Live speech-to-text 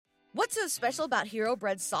What's so special about Hero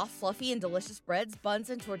Bread's soft, fluffy, and delicious breads, buns,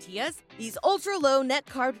 and tortillas? These ultra-low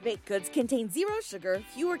net-carb baked goods contain zero sugar,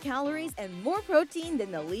 fewer calories, and more protein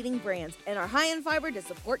than the leading brands, and are high in fiber to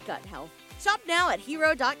support gut health. Shop now at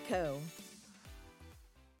hero.co.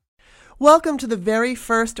 Welcome to the very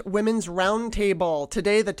first Women's Roundtable.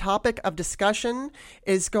 Today, the topic of discussion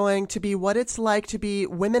is going to be what it's like to be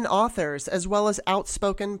women authors as well as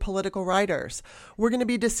outspoken political writers. We're going to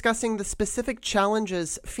be discussing the specific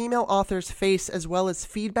challenges female authors face as well as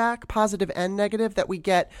feedback, positive and negative, that we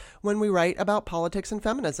get when we write about politics and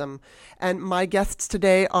feminism. And my guests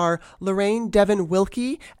today are Lorraine Devon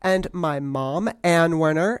Wilkie and my mom, Ann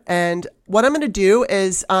Werner. And what I'm going to do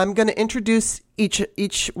is I'm going to introduce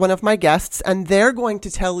each one of my guests, and they're going to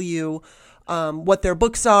tell you what their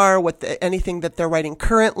books are, anything that they're writing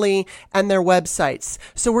currently, and their websites.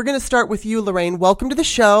 So we're going to start with you, Lorraine. Welcome to the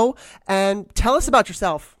show, and tell us about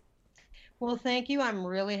yourself. Well, thank you. I'm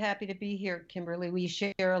really happy to be here, Kimberly. We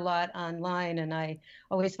share a lot online, and I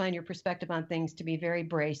always find your perspective on things to be very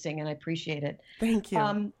bracing, and I appreciate it. Thank you.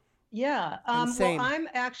 Well, I'm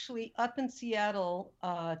actually up in Seattle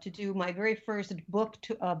to do my very first book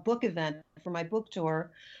event for my book tour,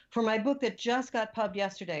 for my book that just got pubbed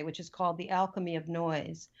yesterday, which is called The Alchemy of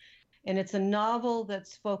Noise. And it's a novel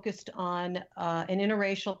that's focused on an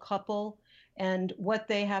interracial couple and what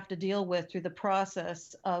they have to deal with through the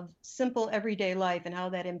process of simple everyday life and how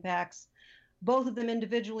that impacts both of them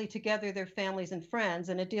individually, together, their families and friends.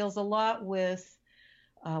 And it deals a lot with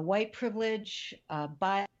white privilege,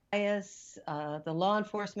 bias, the law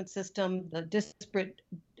enforcement system, the disparate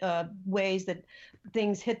ways that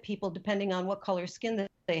things hit people depending on what color skin that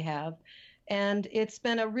they have. And it's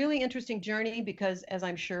been a really interesting journey because, as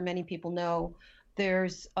I'm sure many people know,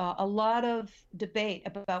 there's a lot of debate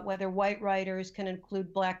about whether white writers can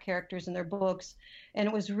include Black characters in their books. And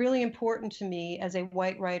it was really important to me as a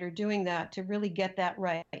white writer doing that to really get that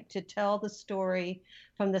right, to tell the story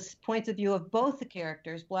from the points of view of both the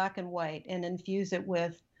characters, Black and white, and infuse it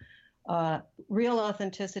with real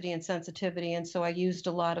authenticity and sensitivity. And so I used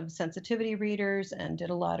a lot of sensitivity readers and did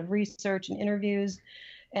a lot of research and interviews.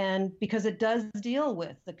 And because it does deal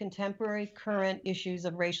with the contemporary current issues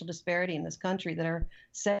of racial disparity in this country that are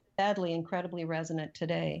sadly incredibly resonant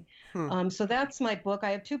today. So that's my book.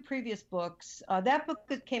 I have two previous books. That book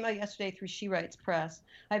that came out yesterday through She Writes Press.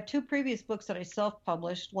 I have two previous books that I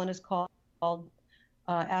self-published. One is called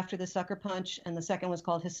After the Sucker Punch, and the second was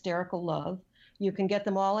called Hysterical Love. You can get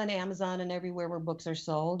them all on Amazon and everywhere where books are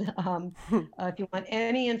sold. If you want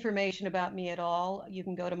any information about me at all, you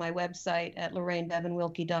can go to my website at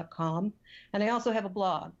lorrainedevonwilkie.com. And I also have a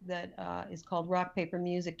blog that is called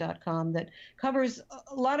rockpapermusic.com that covers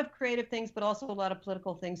a lot of creative things, but also a lot of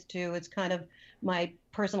political things too. It's kind of my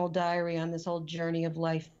personal diary on this whole journey of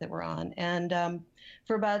life that we're on. And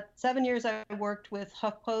for about 7 years, I worked with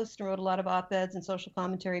HuffPost and wrote a lot of op-eds and social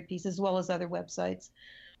commentary pieces, as well as other websites.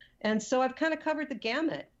 And so I've kind of covered the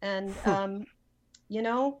gamut. And,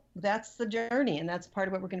 that's the journey. And that's part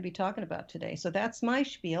of what we're going to be talking about today. So that's my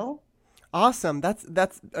spiel. Awesome.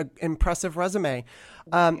 That's an impressive resume.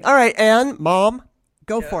 All right, Ann, Mom,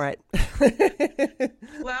 go for it.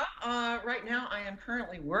 Well, right now I am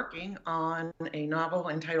currently working on a novel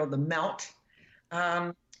entitled The Melt.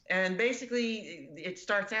 And basically it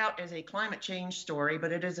starts out as a climate change story,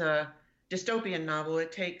 but it is a dystopian novel.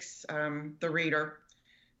 It takes the reader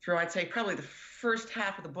through, I'd say, probably the first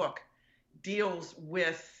half of the book, deals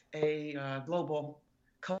with a global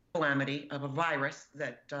calamity of a virus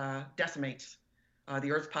that decimates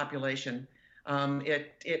the Earth's population.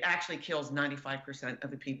 It actually kills 95% of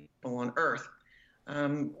the people on Earth.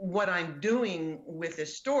 What I'm doing with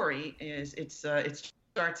this story is it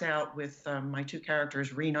starts out with my two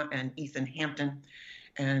characters, Rena and Ethan Hampton,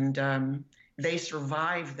 and they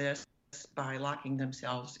survive this by locking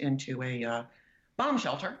themselves into a bomb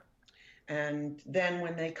shelter. And then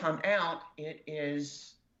when they come out, it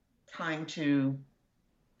is time to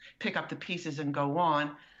pick up the pieces and go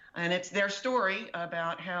on. And it's their story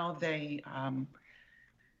about how they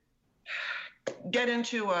get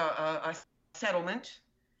into a settlement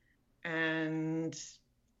and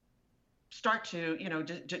start to,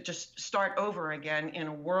 just start over again in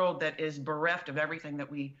a world that is bereft of everything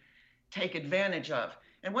that we take advantage of.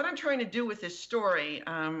 And what I'm trying to do with this story,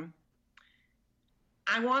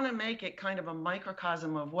 I want to make it kind of a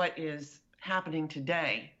microcosm of what is happening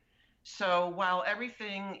today. So while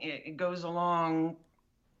everything goes along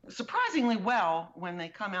surprisingly well when they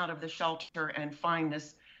come out of the shelter and find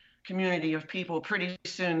this community of people, pretty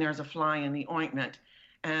soon there's a fly in the ointment.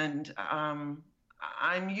 And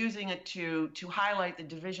I'm using it to highlight the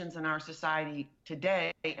divisions in our society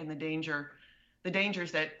today and the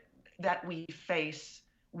dangers that that we face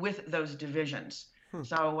with those divisions.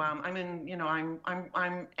 So I'm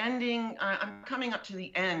coming up to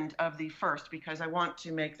the end of the first because I want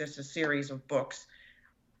to make this a series of books,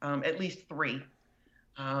 at least 3.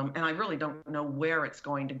 And I really don't know where it's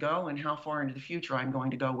going to go and how far into the future I'm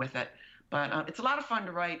going to go with it. But it's a lot of fun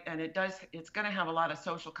to write, and it's going to have a lot of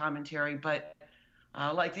social commentary, but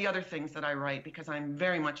like the other things that I write, because I'm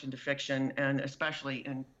very much into fiction, and especially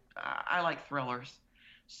I like thrillers.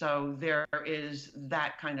 So there is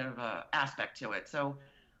that kind of aspect to it. So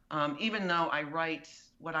even though I write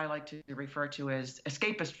what I like to refer to as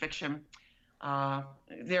escapist fiction,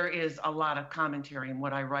 there is a lot of commentary in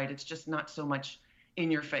what I write. It's just not so much in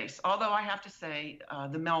your face. Although I have to say,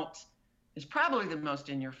 The Melt is probably the most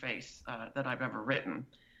in your face that I've ever written.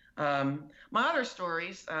 My other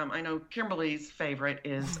stories, I know Kimberly's favorite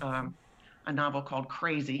is a novel called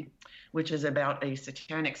Crazy, which is about a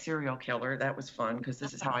satanic serial killer. That was fun because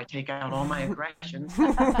this is how I take out all my aggressions.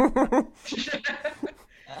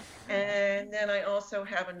 And then I also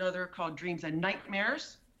have another called Dreams and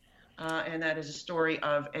Nightmares. And that is a story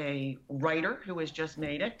of a writer who has just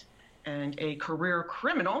made it and a career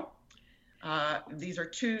criminal. These are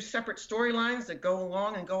 2 separate storylines that go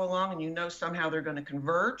along, and you know somehow they're going to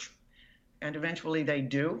converge, and eventually they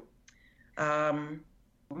do.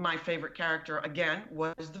 My favorite character, again,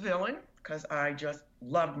 was the villain, because I just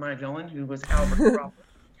loved my villain, who was Albert Crawford.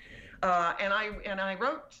 And I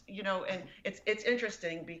wrote, and it's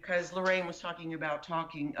interesting because Lorraine was talking about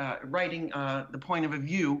writing the point of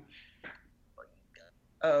view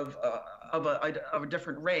of a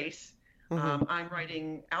different race. Mm-hmm. I'm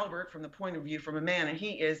writing Albert from the point of view from a man, and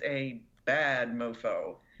he is a bad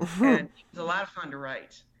mofo, and it's a lot of fun to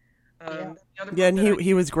write. And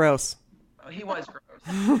he was gross. He was gross.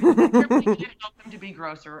 Kimberly can't help him to be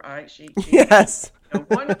grosser. She yes. A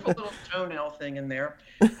wonderful little toenail thing in there.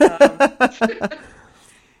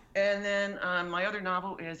 And then my other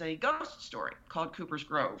novel is a ghost story called Cooper's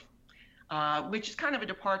Grove, which is kind of a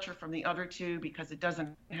departure from the other 2 because it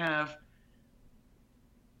doesn't have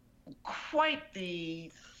quite the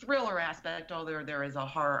thriller aspect, although there is a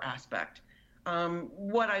horror aspect.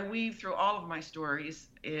 What I weave through all of my stories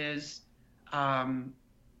is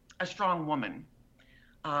a strong woman.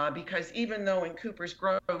 Because even though in Cooper's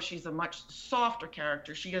Grove she's a much softer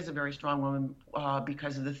character, she is a very strong woman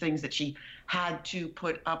because of the things that she had to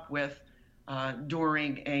put up with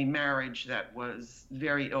during a marriage that was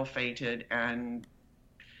very ill-fated, and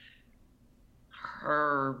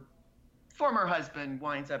her former husband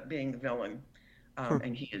winds up being the villain,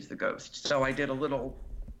 and he is the ghost. So I did a little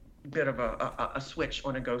bit of a switch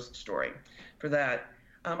on a ghost story for that.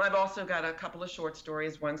 I've also got a couple of short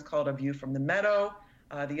stories. One's called A View from the Meadow.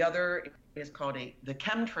 The other is called The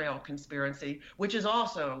Chemtrail Conspiracy, which is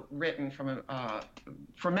also written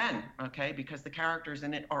for men, okay, because the characters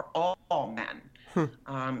in it are all men.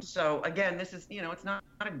 So again, this is, it's not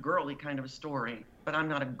a girly kind of a story, but I'm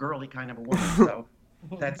not a girly kind of a woman, so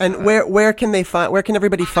that's... And where can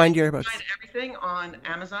everybody find your books? Find everything on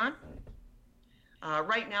Amazon.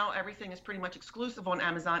 Right now, everything is pretty much exclusive on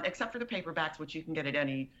Amazon, except for the paperbacks, which you can get at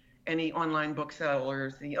any online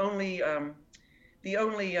booksellers. The only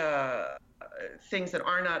things that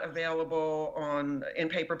are not available in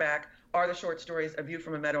paperback are the short stories A View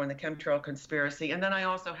from a Meadow and The Chemtrail Conspiracy. And then I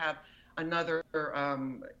also have another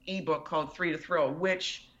ebook called 3 to Thrill,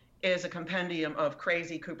 which is a compendium of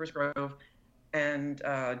Crazy, Cooper's Grove, and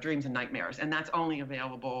Dreams and Nightmares. And that's only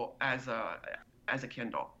available as a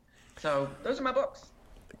Kindle. So those are my books.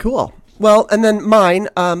 Cool. Well, and then mine,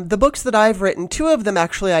 the books that I've written, 2 of them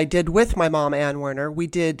actually I did with my mom, Ann Werner. We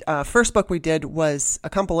did, first book we did was a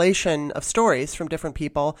compilation of stories from different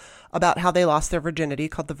people about how they lost their virginity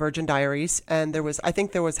called The Virgin Diaries. And I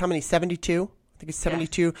think there was how many, 72? I think it's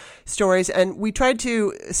 72 stories. And we tried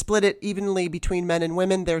to split it evenly between men and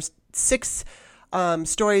women. There's 6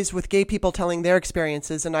 stories with gay people telling their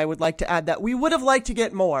experiences, and I would like to add that we would have liked to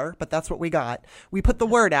get more, but that's what we got. We put the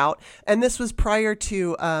word out, and this was prior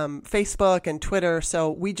to Facebook and Twitter,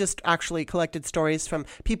 so we just actually collected stories from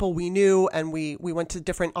people we knew, and we went to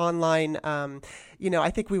different online, I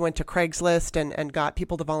think we went to Craigslist and got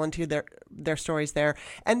people to volunteer their stories there,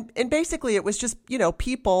 and basically it was just,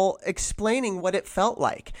 people explaining what it felt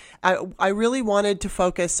like. I really wanted to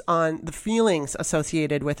focus on the feelings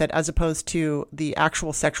associated with it as opposed to the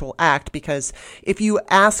actual sexual act, because if you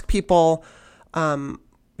ask people, what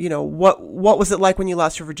was it like when you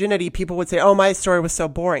lost your virginity, people would say, oh, my story was so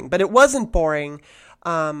boring. But it wasn't boring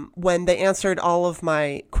when they answered all of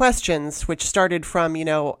my questions, which started from,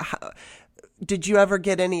 did you ever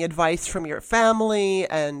get any advice from your family?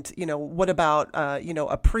 And, what about,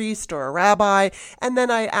 a priest or a rabbi? And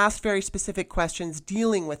then I asked very specific questions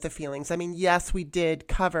dealing with the feelings. I mean, yes, we did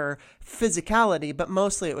cover physicality, but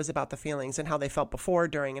mostly it was about the feelings and how they felt before,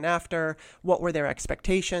 during, and after. What were their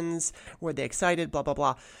expectations? Were they excited? Blah, blah,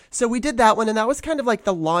 blah. So we did that one. And that was kind of like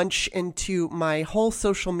the launch into my whole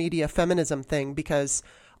social media feminism thing, because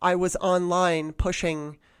I was online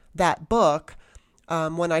pushing that book.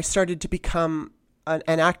 When I started to become an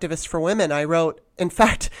activist for women, I wrote, in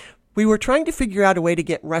fact, we were trying to figure out a way to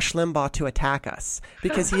get Rush Limbaugh to attack us,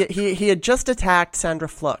 because he had just attacked Sandra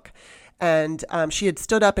Fluke, and she had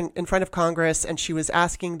stood up in front of Congress, and she was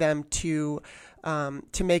asking them to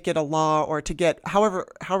make it a law, or to get,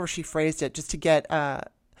 however she phrased it, just to get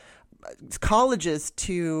colleges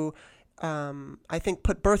to I think,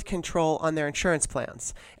 put birth control on their insurance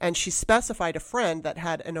plans. And she specified a friend that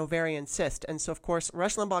had an ovarian cyst. And so, of course,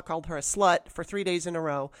 Rush Limbaugh called her a slut for 3 days in a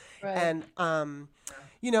row. Right. And,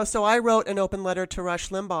 so I wrote an open letter to Rush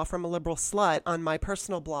Limbaugh from a liberal slut on my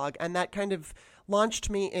personal blog. And that kind of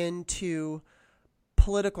launched me into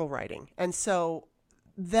political writing. And so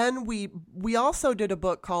then we also did a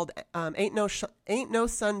book called Ain't No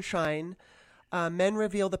Sunshine, Men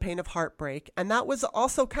Reveal the Pain of Heartbreak. And that was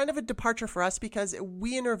also kind of a departure for us, because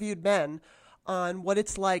we interviewed men on what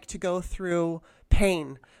it's like to go through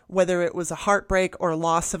pain, whether it was a heartbreak or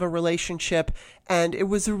loss of a relationship. And it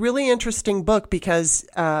was a really interesting book, because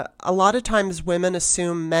a lot of times women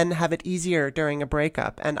assume men have it easier during a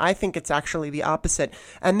breakup. And I think it's actually the opposite.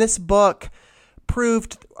 And this book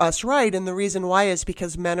proved us right. And the reason why is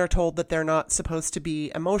because men are told that they're not supposed to be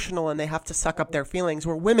emotional and they have to suck up their feelings,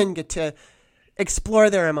 where women get to explore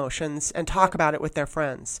their emotions and talk about it with their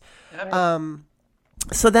friends.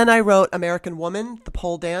 So then I wrote American Woman, The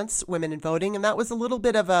Pole Dance, Women in Voting, and that was a little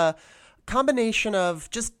bit of a combination of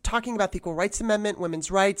just talking about the Equal Rights Amendment, women's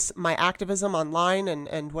rights, my activism online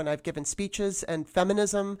and when I've given speeches, and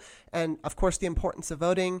feminism, and of course the importance of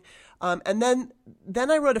voting. And then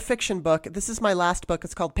I wrote a fiction book. This is my last book.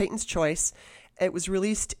 It's called Peyton's Choice. It was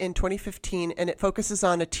released in 2015, and it focuses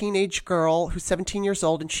on a teenage girl who's 17 years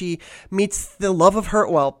old, and she meets the love of her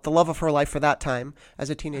life for that time as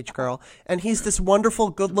a teenage girl. And he's this wonderful,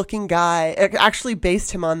 good-looking guy. I actually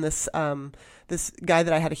based him on this guy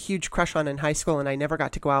that I had a huge crush on in high school, and I never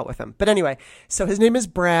got to go out with him. But anyway, so his name is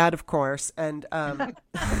Brad, of course, and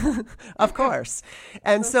of course.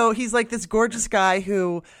 And so he's like this gorgeous guy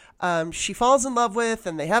who she falls in love with,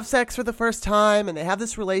 and they have sex for the first time, and they have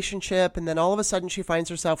this relationship, and then all of a sudden she finds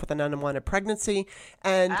herself with an unwanted pregnancy,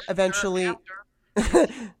 and eventually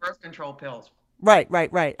birth control pills. Right.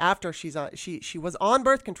 After she was on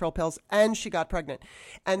birth control pills and she got pregnant,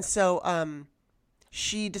 and so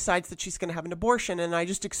she decides that she's going to have an abortion, and I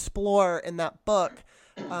just explore in that book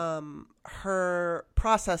her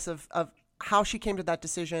process of how she came to that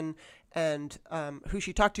decision and who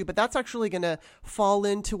she talked to. But that's actually going to fall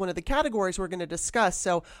into one of the categories we're going to discuss.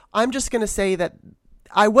 So I'm just going to say that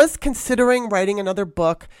I was considering writing another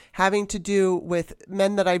book having to do with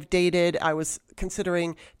men that I've dated. I was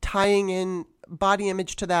considering tying in body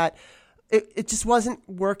image to that. It just wasn't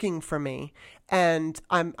working for me. And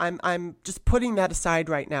I'm just putting that aside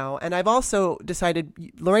right now. And I've also decided,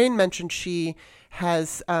 Lorraine mentioned she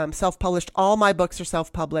has self-published. All my books are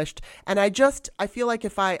self-published. And I feel like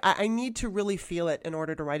if I need to really feel it in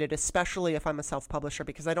order to write it, especially if I'm a self-publisher,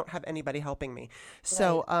 because I don't have anybody helping me.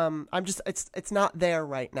 So it's not there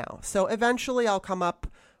right now. So eventually I'll come up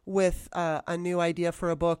with a new idea for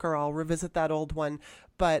a book, or I'll revisit that old one.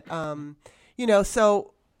 But,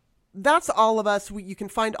 so that's all of us. You can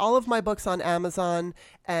find all of my books on Amazon,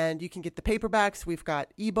 and you can get the paperbacks. We've got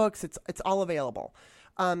ebooks. It's all available.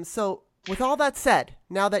 So with all that said,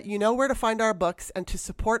 now that you know where to find our books and to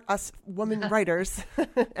support us women writers,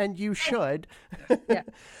 and you should,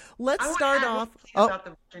 let's start off. About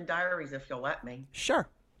the Virgin Diaries, if you'll let me. Sure.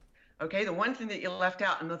 Okay. The one thing that you left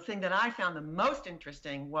out, and the thing that I found the most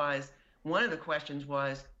interesting was, one of the questions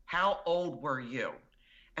was, how old were you?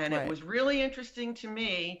 And It was really interesting to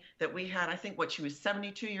me that we had, I think, she was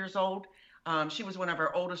 72 years old. She was one of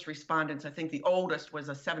our oldest respondents. I think the oldest was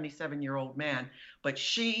a 77-year-old man. But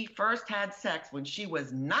she first had sex when she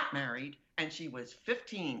was not married, and she was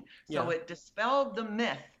 15. So it dispelled the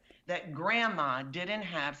myth that grandma didn't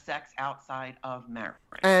have sex outside of marriage.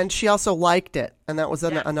 And she also liked it. And that was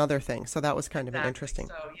another thing. So that was kind of interesting.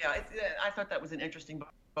 So, I thought that was an interesting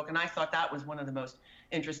book. And I thought that was one of the most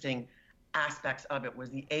interesting aspects of it, was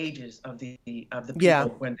the ages of the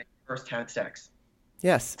people when they first had sex.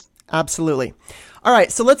 Yes, absolutely. All right,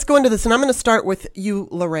 so let's go into this, and I'm going to start with you,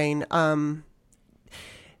 Lorraine.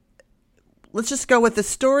 let's just go with the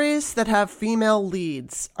stories that have female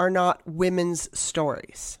leads are not women's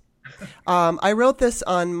stories. I wrote this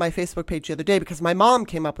on my Facebook page the other day because my mom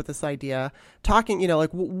came up with this idea, talking,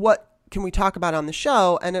 like what can we talk about on the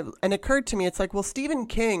show? And it occurred to me, it's like, well, Stephen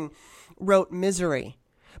King wrote Misery,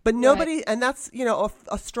 but nobody, right. And that's,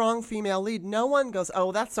 a strong female lead. No one goes,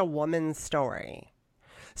 oh, that's a woman's story.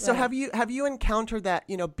 So right. have you encountered that,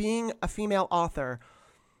 being a female author,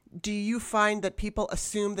 do you find that people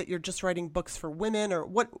assume that you're just writing books for women, or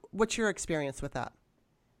what's your experience with that?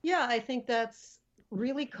 Yeah, I think that's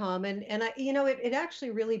really common. And it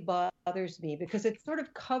actually really bothers me because it sort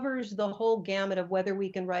of covers the whole gamut of whether we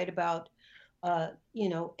can write about,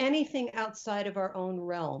 anything outside of our own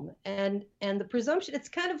realm. And the presumption, it's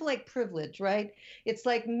kind of like privilege, right? It's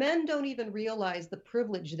like men don't even realize the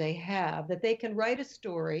privilege they have, that they can write a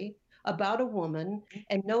story about a woman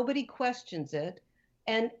and nobody questions it.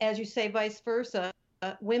 And as you say, vice versa,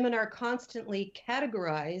 women are constantly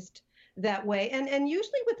categorized that way, and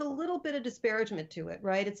usually with a little bit of disparagement to it,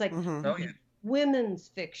 right? It's like women's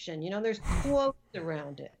fiction, there's quotes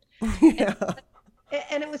around it. Yeah.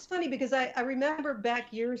 And it was funny because I remember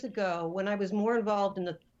back years ago when I was more involved in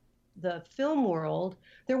the film world,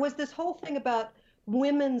 there was this whole thing about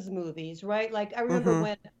women's movies, right? Like I remember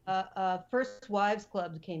when First Wives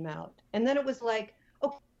Club came out, and then it was like,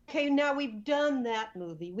 okay, now we've done that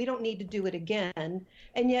movie. We don't need to do it again.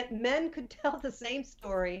 And yet men could tell the same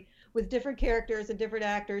story with different characters and different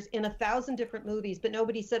actors in 1,000 different movies, but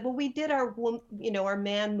nobody said, well, we did our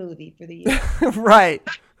man movie for the year. Right.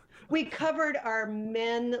 We covered our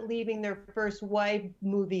men leaving their first wife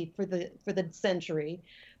movie for the century.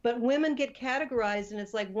 But women get categorized, and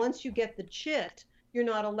it's like once you get the chit, you're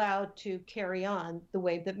not allowed to carry on the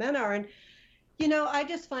way that men are. And I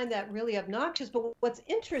just find that really obnoxious. But what's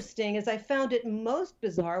interesting is I found it most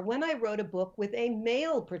bizarre when I wrote a book with a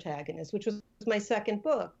male protagonist, which was my second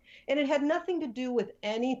book. And it had nothing to do with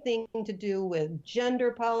anything to do with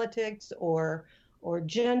gender politics or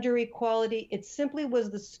gender equality. It simply was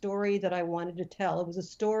the story that I wanted to tell. It was a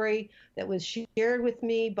story that was shared with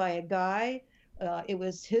me by a guy. It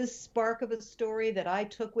was his spark of a story that I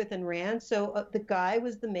took with and ran. So the guy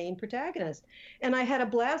was the main protagonist. And I had a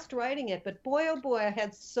blast writing it. But boy, oh boy, I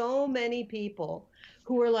had so many people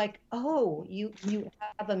who were like, oh, you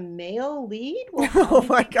have a male lead? Well, oh,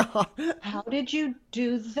 my God. How did you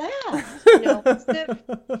do that?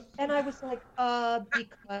 And I was like,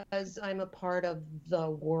 because I'm a part of the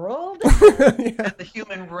world. The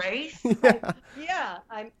human race. Yeah.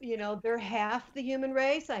 I'm, they're half the human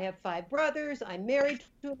race. I have 5 brothers. I'm married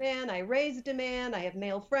to a man. I raised a man. I have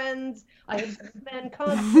male friends. I have men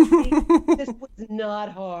constantly. This was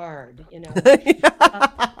not hard,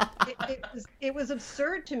 It was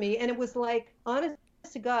absurd to me. And it was like, honest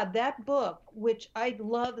to God, that book, which I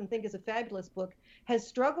love and think is a fabulous book, has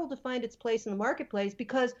struggled to find its place in the marketplace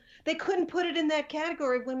because they couldn't put it in that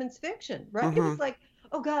category of women's fiction, right? Mm-hmm. It was like,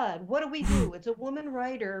 oh God, what do we do? It's a woman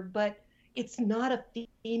writer, but it's not a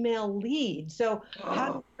female lead. So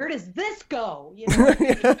where does this go?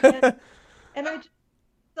 And I just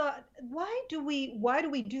thought, why do we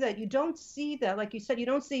do that? You don't see that. Like you said, you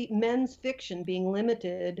don't see men's fiction being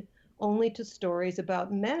limited only to stories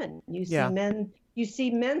about men. You see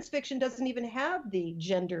men's fiction doesn't even have the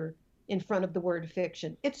gender in front of the word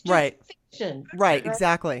fiction. It's just fiction. Right,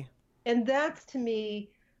 exactly. And that's, to me,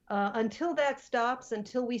 until that stops,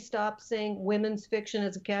 until we stop saying women's fiction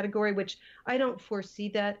as a category, which I don't foresee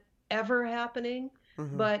that ever happening,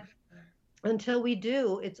 but until we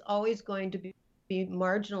do, it's always going to be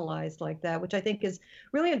marginalized like that, which I think is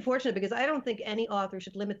really unfortunate because I don't think any author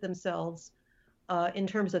should limit themselves in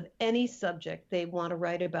terms of any subject they want to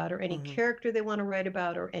write about, or any character they want to write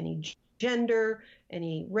about, or any gender,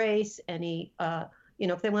 any race, any,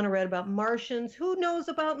 if they want to write about Martians, who knows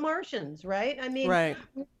about Martians, right? I mean,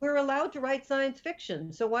 we're allowed to write science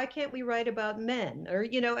fiction, so why can't we write about men? Or,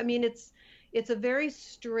 it's a very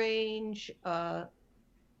strange,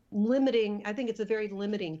 limiting, I think it's a very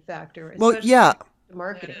limiting factor. Well, yeah. To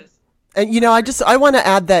marketing. And, I want to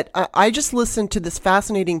add that I just listened to this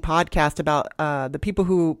fascinating podcast about the people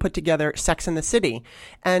who put together Sex and the City,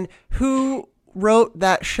 and who wrote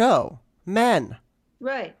that show. Men.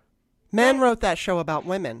 Right. Men wrote that show about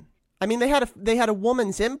women. I mean, they had a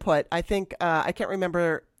woman's input. I think, I can't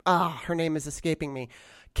remember, her name is escaping me.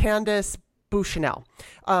 Candace Bushnell.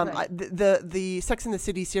 The Sex and the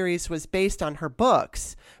City series was based on her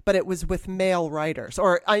books, but it was with male writers.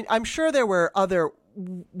 Or I'm sure there were other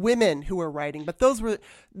women who were writing, but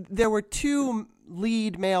there were 2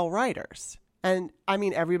 lead male writers. And I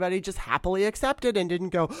mean, everybody just happily accepted and didn't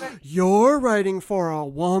go, you're writing for a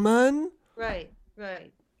woman? Right.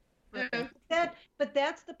 But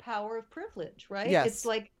that's the power of privilege, right? Yes. It's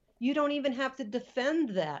like you don't even have to defend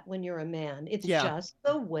that when you're a man. It's just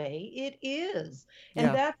the way it is.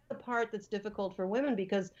 And that's the part that's difficult for women,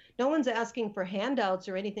 because no one's asking for handouts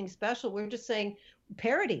or anything special. We're just saying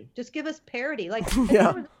parity. Just give us parity. Like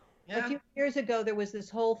a few years ago, there was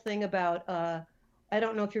this whole thing about, I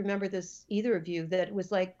don't know if you remember this, either of you, that it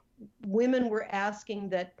was like women were asking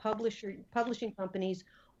that publishing companies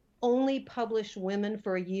only publish women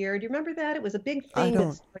for a year. Do you remember that? It was a big thing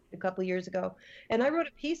that started a couple of years ago. And I wrote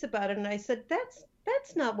a piece about it, and I said, that's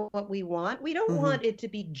not what we want. We don't want it to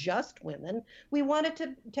be just women. We want it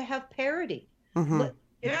to have parity.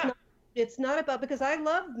 It's not about, because I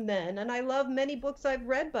love men, and I love many books I've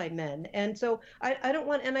read by men. And so I don't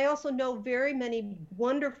want, and I also know very many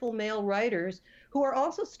wonderful male writers who are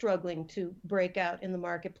also struggling to break out in the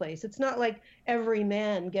marketplace. It's not like every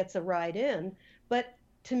man gets a ride in, but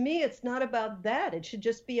to me, it's not about that. It should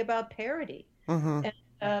just be about parity. And,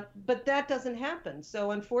 but that doesn't happen.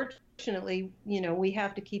 So unfortunately, we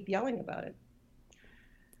have to keep yelling about it.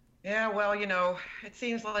 Yeah, well, it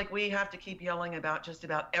seems like we have to keep yelling about just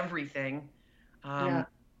about everything,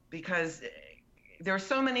 because there are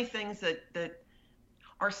so many things that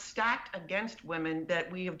are stacked against women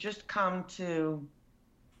that we have just come to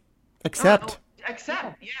accept.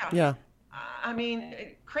 Yeah. I mean,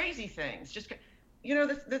 crazy things. Just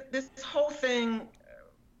this whole thing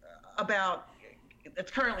about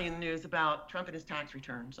it's currently in the news about Trump and his tax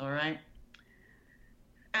returns. All right,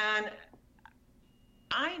 and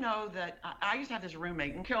I know that I used to have this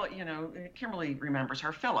roommate, and Kimberly remembers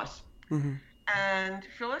her, Phyllis. And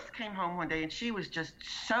Phyllis came home one day, and she was just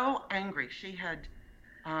so angry. She had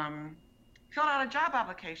filled out a job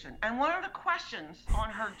application, and one of the questions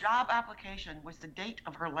on her job application was the date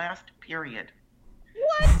of her last period.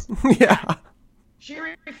 What? Yeah. She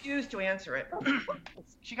refused to answer it.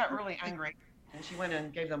 She got really angry, and she went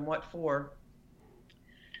and gave them what for.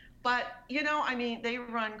 But, they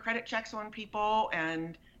run credit checks on people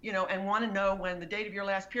and want to know when the date of your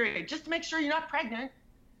last period, just to make sure you're not pregnant.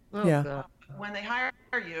 God. When they hire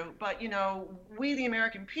you. But, we, the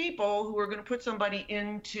American people, who are going to put somebody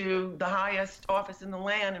into the highest office in the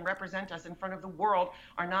land and represent us in front of the world,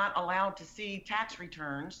 are not allowed to see tax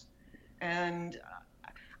returns. And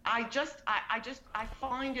I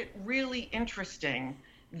find it really interesting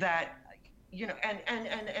that,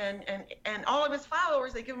 and all of his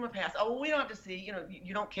followers, they give him a pass. Oh, we don't have to see,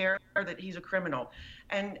 you don't care that he's a criminal.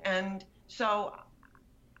 And so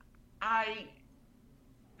I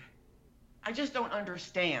just don't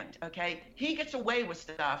understand, okay? He gets away with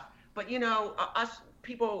stuff, but us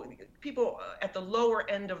people at the lower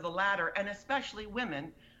end of the ladder, and especially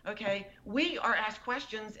women, okay, we are asked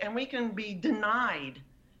questions and we can be denied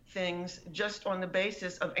things just on the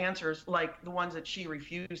basis of answers like the ones that she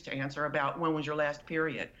refused to answer about when was your last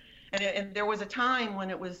period. And there was a time when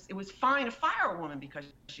it was fine to fire a woman because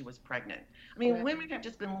she was pregnant. I mean, women have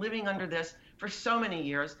just been living under this for so many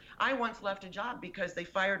years. I once left a job because they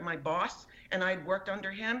fired my boss, and I'd worked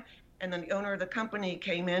under him, and then the owner of the company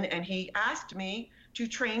came in and he asked me to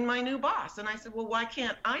train my new boss. And I said, well, why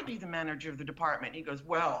can't I be the manager of the department? He goes,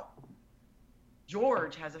 well,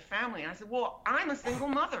 George has a family. And I said, well, I'm a single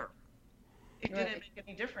mother. It didn't make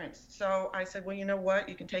any difference. So I said, well, you know what?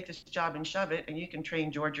 You can take this job and shove it, and you can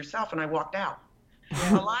train George yourself. And I walked out.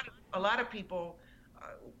 A lot of people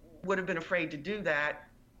would have been afraid to do that.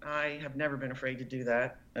 I have never been afraid to do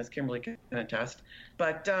that, as Kimberly can attest.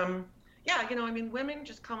 But women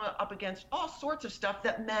just come up against all sorts of stuff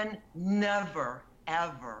that men never,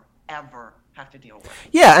 ever, ever have to deal with.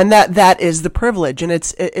 Yeah, and that is the privilege, and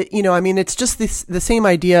it's it's just the same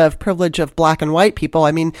idea of privilege of black and white people.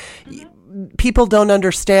 I mean, people don't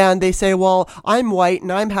understand. They say, well, I'm white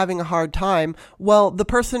and I'm having a hard time. Well, the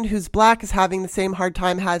person who's black is having the same hard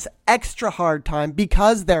time, has extra hard time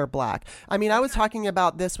because they're black. I mean, I was talking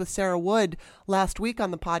about this with Sarah Wood last week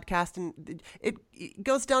on the podcast, and it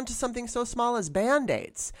goes down to something so small as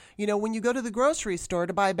Band-Aids. When you go to the grocery store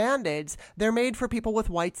to buy Band-Aids, they're made for people with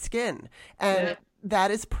white skin, and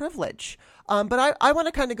that is privilege. But I want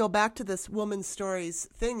to kind of go back to this woman's stories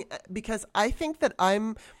thing, because I think that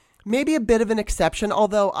I'm maybe a bit of an exception,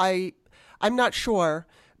 although I'm not sure.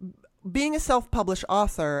 Being a self-published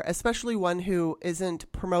author, especially one who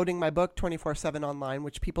isn't promoting my book 24/7 online,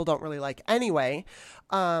 which people don't really like anyway,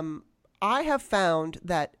 I have found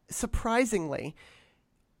that surprisingly,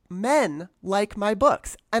 men like my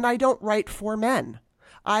books, and I don't write for men.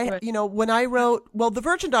 When I wrote, The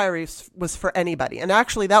Virgin Diaries was for anybody. And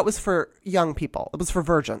actually that was for young people. It was for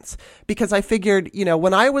virgins, because I figured,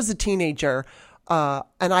 when I was a teenager,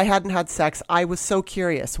 and I hadn't had sex, I was so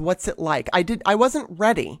curious. What's it like? I wasn't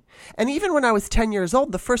ready. And even when I was 10 years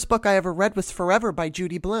old, the first book I ever read was Forever by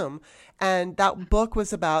Judy Blume. And that book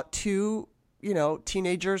was about two,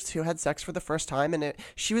 teenagers who had sex for the first time. And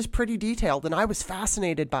she was pretty detailed, and I was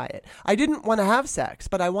fascinated by it. I didn't want to have sex,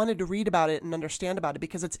 but I wanted to read about it and understand about it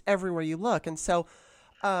because it's everywhere you look. And so,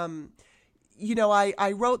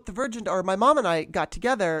 I wrote the Virgin, or my mom and I got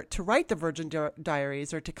together to write the Virgin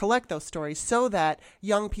Diaries, or to collect those stories, so that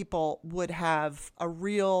young people would have a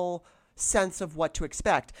real sense of what to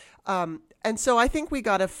expect. And so I think we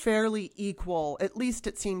got a fairly equal, at least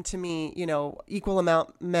it seemed to me, equal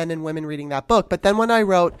amount men and women reading that book. But then when I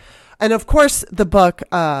wrote, and of course the book,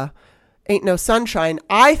 Ain't No Sunshine,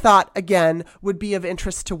 I thought, again, would be of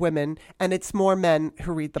interest to women, and it's more men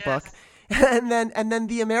who read the book. And then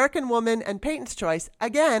The American Woman and Peyton's Choice,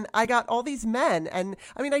 again, I got all these men. And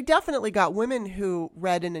I mean, I definitely got women who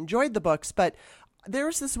read and enjoyed the books, but there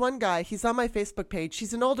was this one guy, he's on my Facebook page.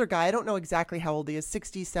 He's an older guy. I don't know exactly how old he is,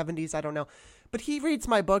 60s, 70s, I don't know. But he reads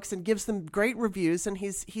my books and gives them great reviews, and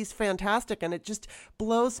he's fantastic. And it just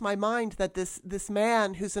blows my mind that this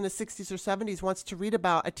man who's in his 60s or 70s wants to read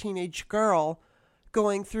about a teenage girl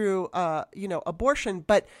going through, abortion.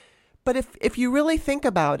 But if you really think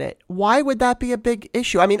about it, why would that be a big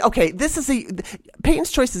issue? I mean, okay,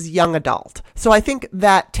 Peyton's Choice is young adult. So I think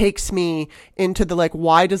that takes me into the,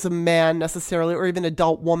 why does a man necessarily, or even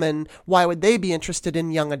adult woman, why would they be interested in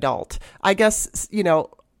young adult? I guess,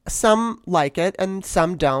 some like it and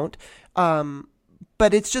some don't.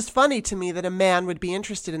 But it's just funny to me that a man would be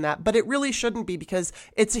interested in that. But it really shouldn't be, because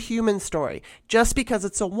it's a human story. Just because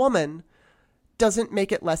it's a woman doesn't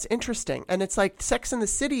make it less interesting. And it's like Sex and the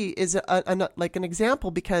City is an example,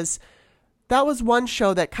 because that was one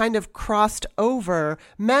show that kind of crossed over.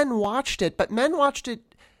 Men watched it, but men watched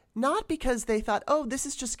it not because they thought, oh, this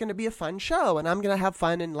is just going to be a fun show and I'm going to have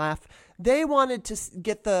fun and laugh. They wanted to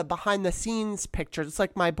get the behind the scenes pictures. It's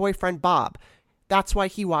like my boyfriend Bob. That's why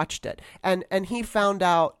he watched it. And he found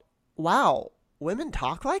out, wow, women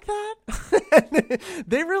talk like that?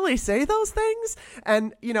 They really say those things?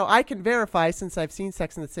 And, I can verify, since I've seen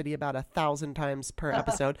Sex and the City about 1,000 times per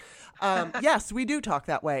episode. Yes, we do talk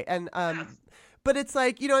that way. And, but it's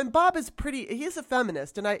like, and Bob is he's a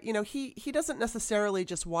feminist, and he doesn't necessarily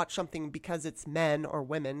just watch something because it's men or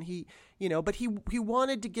women. But he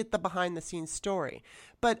wanted to get the behind the scenes story.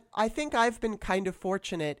 But I think I've been kind of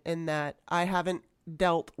fortunate in that I haven't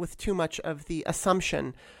dealt with too much of the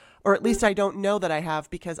assumption, or at least I don't know that I have,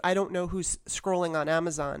 because I don't know who's scrolling on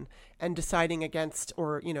Amazon and deciding against,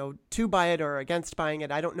 or, to buy it or against buying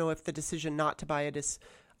it. I don't know if the decision not to buy it is,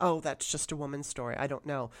 oh, that's just a woman's story. I don't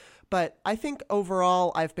know. But I think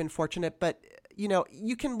overall I've been fortunate. But,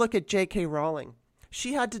 you can look at J.K. Rowling.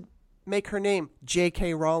 She had to make her name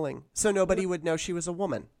J.K. Rowling so nobody would know she was a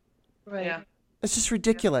woman. Right. Yeah. It's just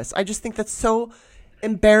ridiculous. I just think that's so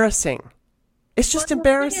embarrassing. It's just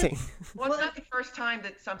embarrassing. Well, it's not the first time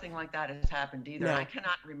that something like that has happened either. No. I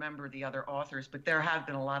cannot remember the other authors, but there have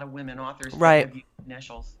been a lot of women authors that have used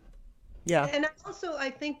initials. Yeah. And also, I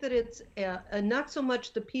think that it's not so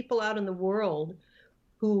much the people out in the world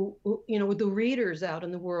who, the readers out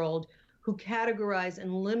in the world who categorize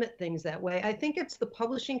and limit things that way. I think it's the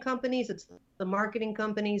publishing companies, it's the marketing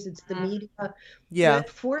companies, it's the media that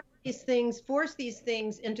force these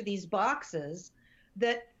things into these boxes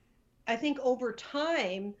that I think over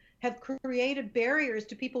time have created barriers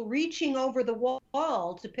to people reaching over the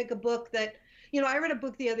wall to pick a book that, I read a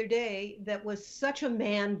book the other day that was such a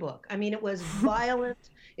man book. I mean, it was violent.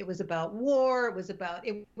 It was about war.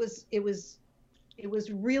 It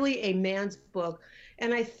was really a man's book.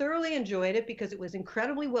 And I thoroughly enjoyed it because it was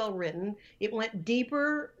incredibly well written. It went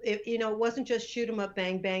deeper. It wasn't just shoot 'em up,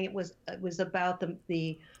 bang, bang. It was about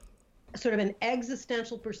the sort of an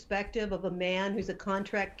existential perspective of a man who's a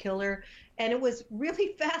contract killer. And it was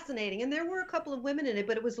really fascinating. And there were a couple of women in it,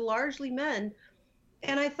 but it was largely men.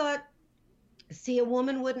 And I thought, see, a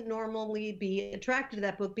woman wouldn't normally be attracted to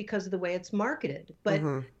that book because of the way it's marketed. But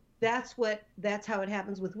that's how it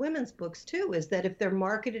happens with women's books too, is that if they're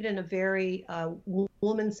marketed in a very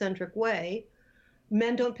woman-centric way,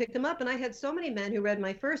 men don't pick them up. And I had so many men who read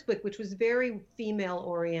my first book, which was very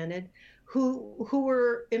female-oriented, who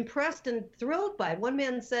were impressed and thrilled by it. One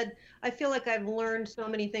man said, I feel like I've learned so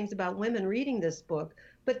many things about women reading this book,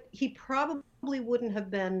 but he probably wouldn't have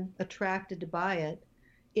been attracted to buy it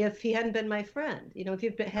if he hadn't been my friend. If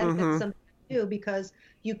you hadn't been something to do, because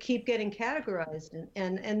you keep getting categorized.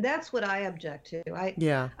 And that's what I object to.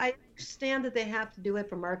 I understand that they have to do it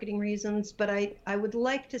for marketing reasons, but I would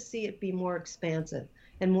like to see it be more expansive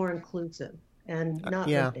and more inclusive and not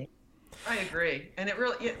limiting. I agree, and it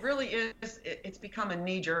really is. It's become a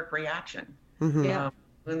knee-jerk reaction. Yeah.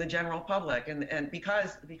 In the general public, and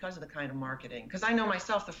because of the kind of marketing. Because I know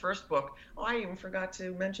myself, the first book. Oh, I even forgot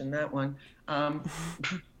to mention that one.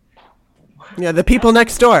 Yeah, The People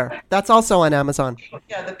Next Door. That's also on Amazon.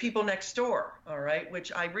 Yeah, The People Next Door. All right,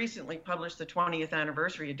 which I recently published the 20th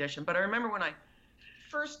anniversary edition. But I remember when I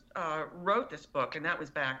first wrote this book, and that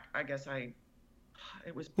was back. I guess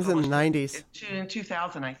it was in the 90s. In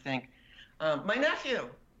 2000, I think. My nephew,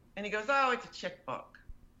 and he goes, "Oh, it's a chick book."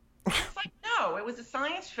 It's like, no, it was a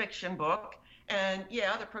science fiction book. And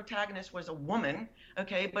yeah, the protagonist was a woman,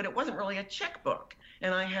 okay, but it wasn't really a chick book.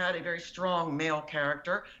 And I had a very strong male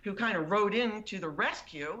character who kind of rode into the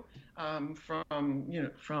rescue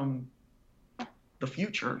from the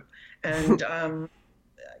future. And,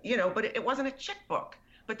 but it wasn't a chick book.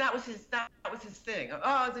 But that was his thing.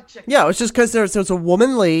 Oh, it's a chick book. Yeah, it was just because there's a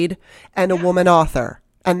woman lead and a woman author.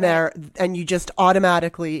 And you just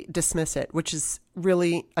automatically dismiss it, which is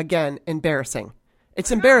really, again, embarrassing.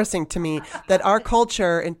 It's embarrassing to me that our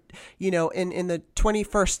culture, in the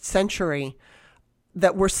 21st century,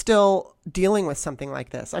 that we're still dealing with something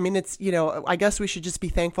like this. I mean, it's, I guess we should just be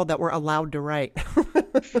thankful that we're allowed to write.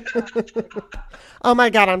 Oh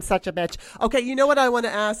my God, I'm such a bitch. Okay, you know what I want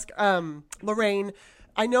to ask, Lorraine?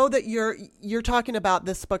 I know that you're talking about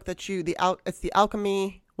this book that it's The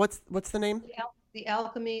Alchemy. What's the name? The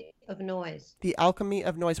Alchemy of Noise. The Alchemy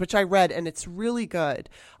of Noise, which I read, and it's really good.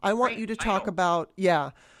 I want you to talk about,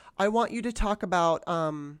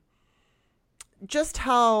 just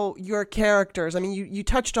how your characters, I mean, you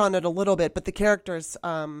touched on it a little bit, but the characters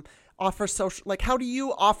offer social, like, how do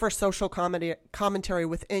you offer social commentary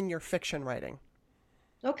within your fiction writing?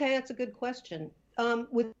 Okay, that's a good question.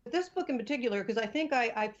 With this book in particular, because I think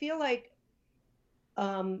I feel like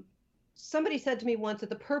somebody said to me once that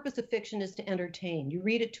the purpose of fiction is to entertain. You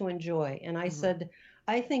read it to enjoy. And I said,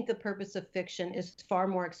 I think the purpose of fiction is far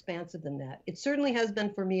more expansive than that. It certainly has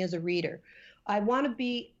been for me as a reader. I want to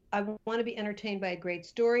be entertained by a great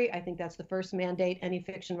story. I think that's the first mandate any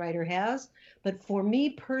fiction writer has. But for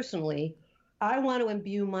me personally, I want to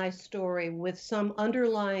imbue my story with some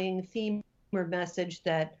underlying theme or message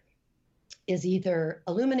that is either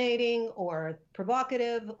illuminating or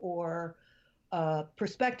provocative or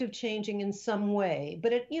perspective changing in some way.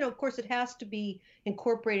 But of course, it has to be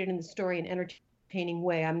incorporated in the story in an entertaining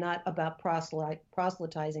way. I'm not about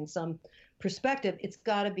proselytizing some perspective. It's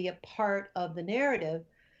got to be a part of the narrative.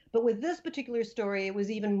 But with this particular story, it was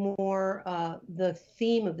even more the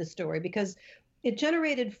theme of the story, because it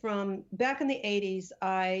generated from back in the 80s.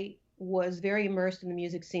 I was very immersed in the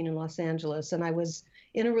music scene in Los Angeles, and I was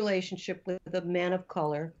in a relationship with a man of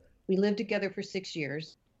color. We lived together for 6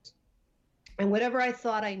 years. And whatever I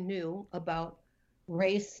thought I knew about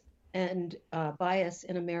race and bias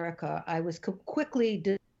in America, I was quickly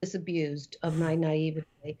disabused of my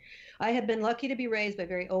naivety. I had been lucky to be raised by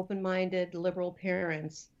very open-minded, liberal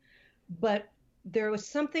parents, but there was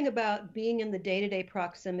something about being in the day-to-day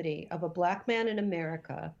proximity of a Black man in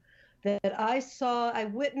America that I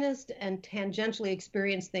witnessed and tangentially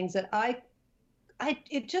experienced things that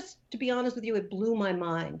it just, to be honest with you, it blew my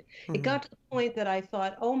mind. Mm-hmm. It got to the point that I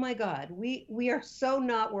thought, oh my God, we are so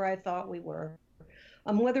not where I thought we were.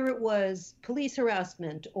 Whether it was police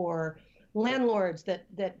harassment or landlords that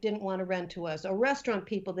didn't want to rent to us, or restaurant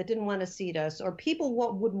people that didn't want to seat us, or people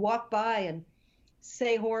would walk by and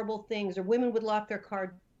say horrible things, or women would lock their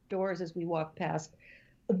car doors as we walked past.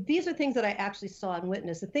 These are things that I actually saw and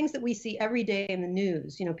witnessed, the things that we see every day in the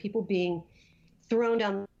news, people being thrown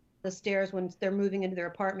down the stairs when they're moving into their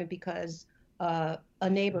apartment because a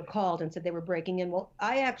neighbor called and said they were breaking in. Well,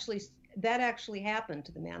 that actually happened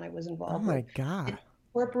to the man I was involved with. Oh my God. It's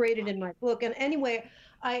incorporated in my book. And anyway,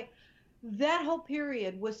 that whole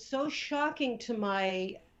period was so shocking to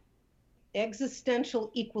my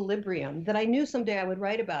existential equilibrium that I knew someday I would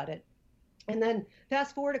write about it. And then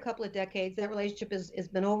fast forward a couple of decades, that relationship has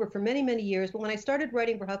been over for many, many years. But when I started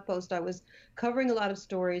writing for HuffPost, I was covering a lot of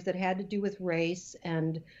stories that had to do with race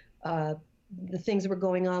and the things that were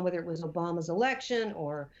going on, whether it was Obama's election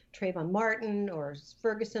or Trayvon Martin or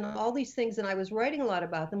Ferguson, all these things. And I was writing a lot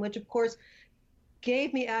about them, which of course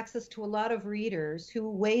gave me access to a lot of readers who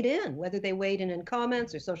weighed in, whether they weighed in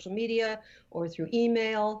comments or social media or through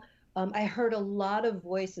email. I heard a lot of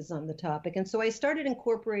voices on the topic. And so I started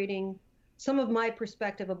incorporating some of my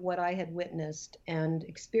perspective of what I had witnessed and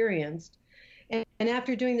experienced. And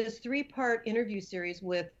after doing this 3-part interview series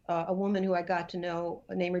with a woman who I got to know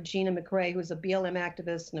named Regina McRae, who's a BLM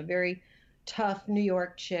activist and a very tough New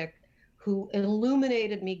York chick, who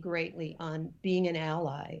illuminated me greatly on being an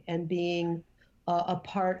ally and being a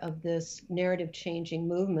part of this narrative changing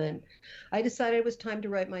movement, I decided it was time to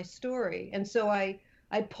write my story. And so I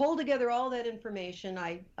pulled together all that information.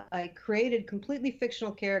 I created completely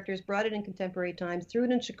fictional characters, brought it in contemporary times, threw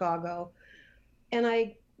it in Chicago, and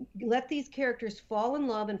I let these characters fall in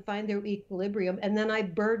love and find their equilibrium. And then I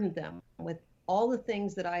burdened them with all the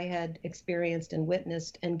things that I had experienced and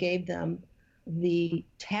witnessed, and gave them the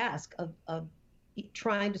task of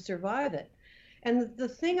trying to survive it. And the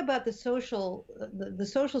thing about the social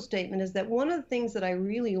statement is that one of the things that I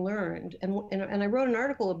really learned, and I wrote an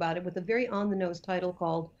article about it with a very on-the-nose title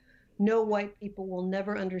called "No White People Will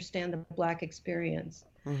Never Understand the Black Experience,"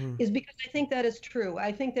 is because I think that is true.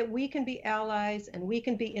 I think that we can be allies and we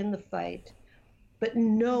can be in the fight, but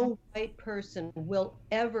no white person will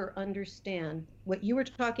ever understand what you were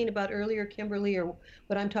talking about earlier, Kimberly, or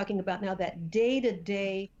what I'm talking about now, that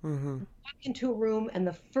day-to-day, walk into a room and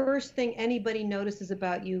the first thing anybody notices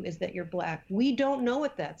about you is that you're Black. We don't know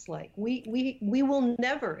what that's like. We will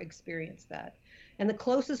never experience that. And the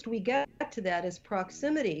closest we get to that is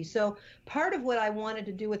proximity. So part of what I wanted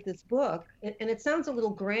to do with this book, and it sounds a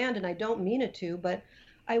little grand and I don't mean it to, but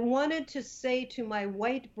I wanted to say to my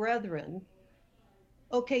white brethren,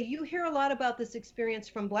 okay, you hear a lot about this experience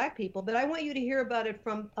from Black people, but I want you to hear about it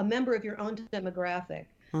from a member of your own demographic.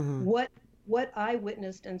 What I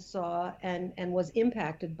witnessed and saw and was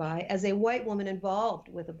impacted by as a white woman involved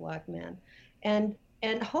with a Black man, and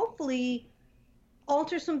hopefully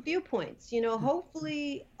alter some viewpoints,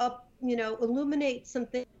 hopefully illuminate some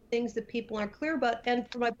things that people aren't clear about. And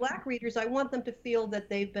for my Black readers, I want them to feel that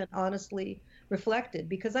they've been honestly reflected,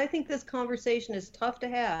 because I think this conversation is tough to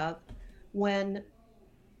have when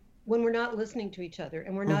we're not listening to each other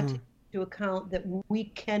and we're not taking into account that we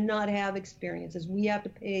cannot have experiences. We have to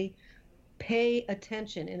pay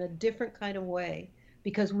attention in a different kind of way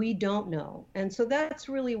because we don't know. And so that's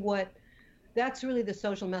really the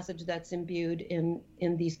social message that's imbued in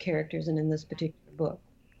these characters and in this particular book.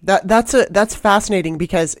 That's fascinating,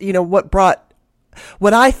 because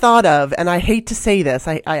what I thought of, and I hate to say this,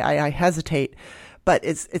 I hesitate, but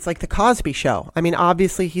it's like the Cosby Show. I mean,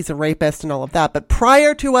 obviously he's a rapist and all of that, but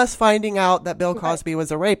prior to us finding out that Bill Cosby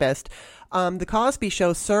was a rapist, the Cosby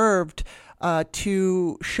Show served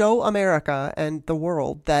to show America and the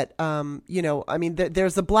world that,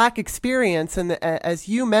 there's a Black experience. And as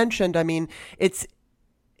you mentioned, I mean, it's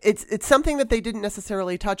something that they didn't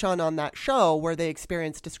necessarily touch on that show where they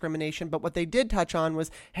experienced discrimination. But what they did touch on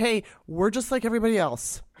was, hey, we're just like everybody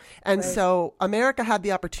else. And so America had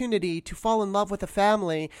the opportunity to fall in love with a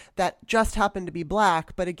family that just happened to be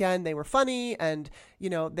Black. But again, they were funny and,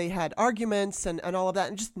 they had arguments and all of that,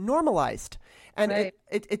 and just normalized. And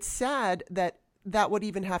it's sad that would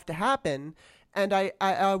even have to happen. And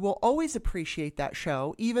I will always appreciate that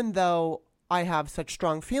show, even though I have such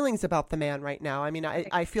strong feelings about the man right now. I mean,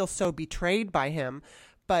 I feel so betrayed by him,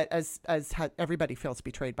 but as everybody feels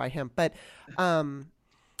betrayed by him. But,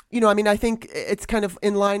 I think it's kind of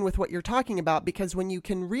in line with what you're talking about, because when you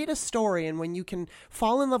can read a story and when you can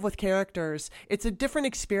fall in love with characters, it's a different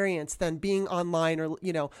experience than being online or,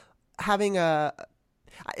 having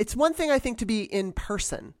it's one thing, I think, to be in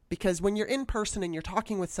person, because when you're in person and you're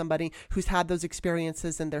talking with somebody who's had those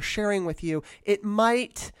experiences and they're sharing with you, it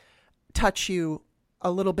might touch you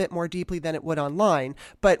a little bit more deeply than it would online.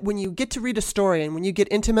 But when you get to read a story and when you get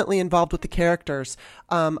intimately involved with the characters,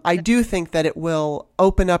 I do think that it will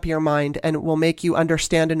open up your mind and it will make you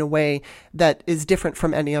understand in a way that is different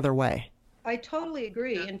from any other way. I totally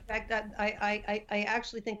agree. In fact, I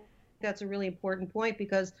actually think that's a really important point,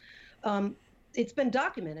 because it's been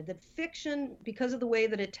documented that fiction, because of the way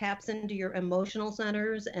that it taps into your emotional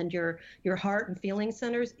centers and your heart and feeling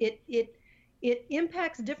centers, it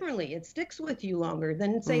impacts differently. It sticks with you longer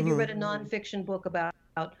than, say, if you read a nonfiction book about,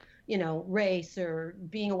 race or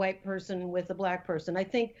being a white person with a Black person. I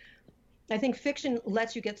think fiction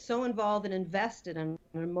lets you get so involved and invested on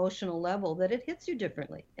an emotional level that it hits you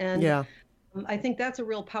differently. And I think that's a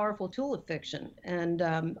real powerful tool of fiction. And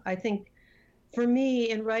I think for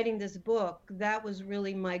me, in writing this book, that was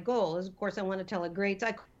really my goal. Of course, I want to tell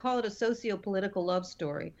I call it a socio-political love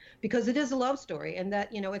story, because it is a love story, and that,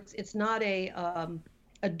 it's not a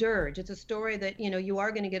dirge. It's a story that, you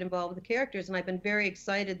are going to get involved with the characters. And I've been very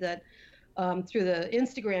excited that through the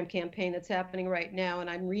Instagram campaign that's happening right now, and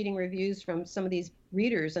I'm reading reviews from some of these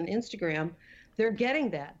readers on Instagram, they're getting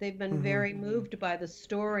that. They've been very moved by the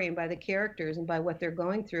story and by the characters and by what they're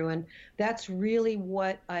going through. And that's really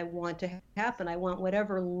what I want to happen. I want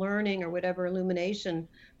whatever learning or whatever illumination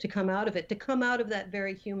to come out of it, to come out of that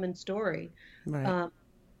very human story. Right.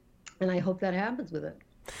 And I hope that happens with it.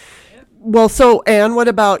 Well, so Anne, what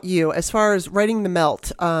about you? As far as writing The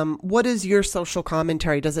Melt, what is your social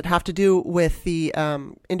commentary? Does it have to do with the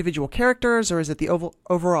individual characters, or is it the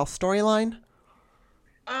overall storyline?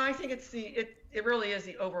 I think it really is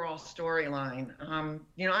the overall storyline.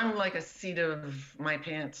 I'm like a seat of my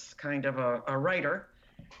pants kind of a writer,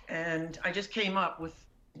 and I just came up with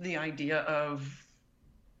the idea of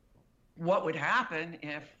what would happen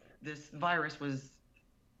if this virus was,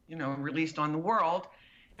 released on the world.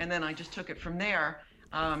 And then I just took it from there.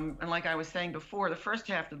 And like I was saying before, the first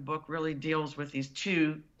half of the book really deals with these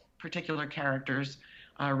two particular characters,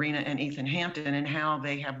 Rena and Ethan Hampton, and how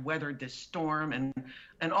they have weathered this storm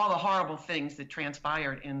and all the horrible things that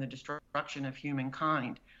transpired in the destruction of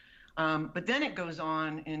humankind. But then it goes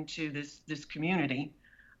on into this community,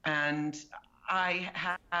 and I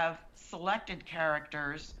have selected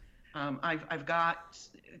characters. I've got,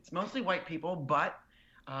 it's mostly white people, but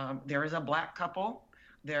there is a black couple.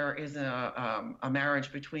 There is a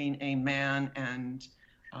marriage between a man and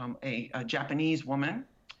a Japanese woman.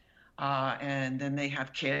 And then they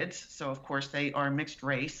have kids. So, of course, they are mixed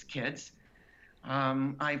race kids.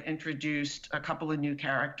 I've introduced a couple of new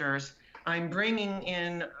characters. I'm bringing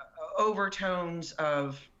in overtones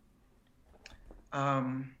of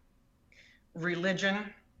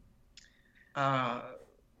religion, the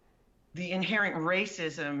inherent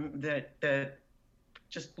racism that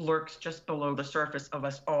just lurks just below the surface of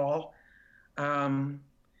us all,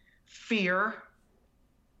 fear,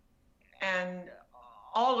 and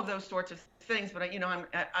all of those sorts of things. But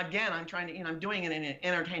I'm trying to, I'm doing it in an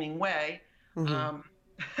entertaining way,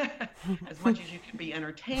 as much as you can be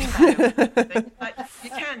entertained by things, but you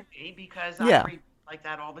can be, because I read like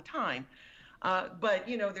that all the time. But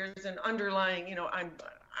there's an underlying,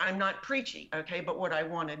 I'm not preachy, okay, but what I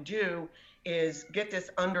want to do is get this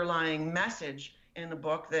underlying message in the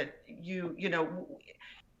book that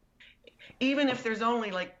even if there's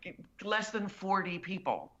only like less than 40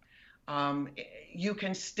 people, you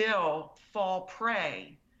can still fall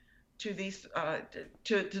prey to these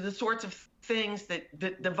to the sorts of things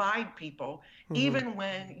that divide people, even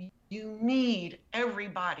when you need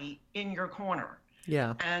everybody in your corner.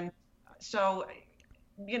 Yeah. And so,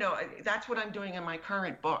 that's what I'm doing in my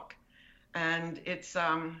current book, and it's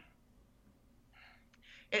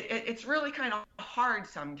it's really kind of hard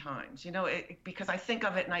sometimes, because I think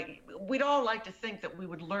of it, and we'd all like to think that we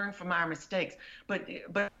would learn from our mistakes, but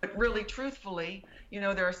really, truthfully,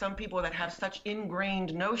 there are some people that have such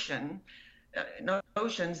ingrained notions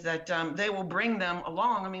that they will bring them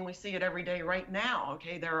along. I mean, we see it every day right now.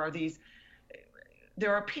 Okay, there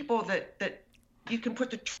are people that you can put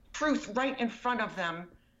the truth right in front of them,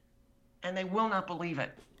 and they will not believe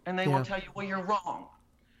it, and they will tell you, well, you're wrong.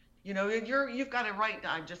 You've got a right.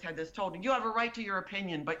 I just had this told. You have a right to your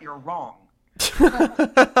opinion, but you're wrong.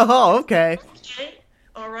 Oh, okay.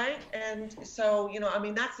 All right. And so,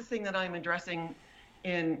 that's the thing that I'm addressing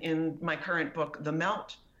in my current book, The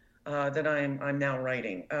Melt, that I'm now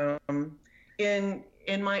writing. In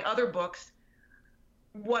my other books,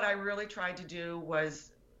 what I really tried to do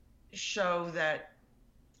was show that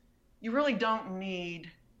you really don't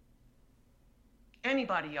need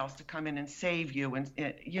anybody else to come in and save you. And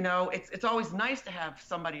it's always nice to have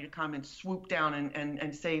somebody to come and swoop down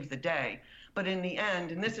and save the day. But in the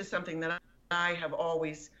end, and this is something that I have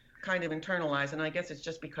always kind of internalized, and I guess it's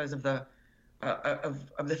just because of the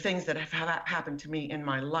things that have happened to me in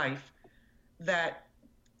my life, that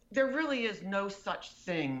there really is no such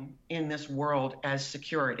thing in this world as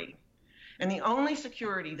security. And the only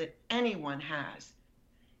security that anyone has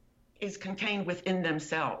is contained within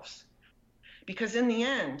themselves. Because in the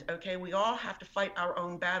end, okay, we all have to fight our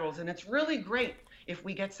own battles, and it's really great if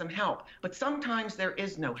we get some help, but sometimes there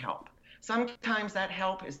is no help. Sometimes that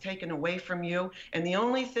help is taken away from you, and the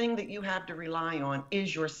only thing that you have to rely on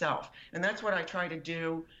is yourself. And that's what I try to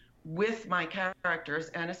do with my characters,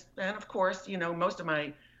 and of course, most of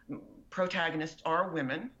my protagonists are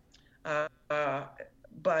women,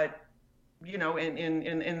 but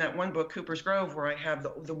in that one book, Cooper's Grove, where I have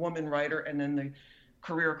the woman writer and then the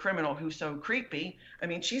career criminal who's so creepy. I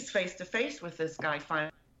mean, she's face to face with this guy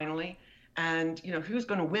finally, and who's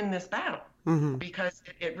going to win this battle? Because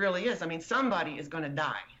it really is. I mean, somebody is going to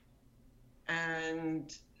die,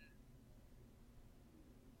 and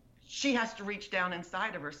she has to reach down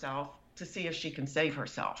inside of herself to see if she can save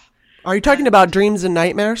herself. Are you talking about Dreams and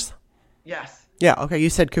Nightmares? Yes. Yeah. Okay. You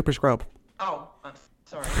said Cooper's Grove. Oh, I'm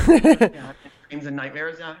sorry. Dreams and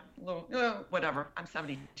Nightmares. Whatever. I'm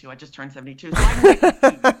 72. I just turned 72. So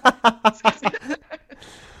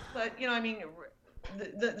but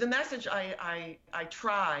the message I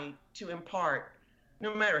try to impart,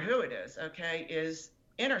 no matter who it is, okay, is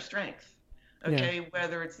inner strength, okay,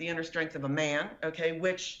 whether it's the inner strength of a man, okay,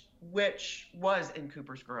 which was in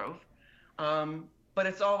Cooper's Grove, but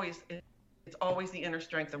it's always the inner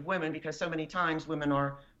strength of women, because so many times women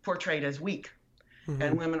are portrayed as weak,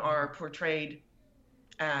 and women are portrayed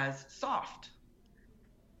as soft.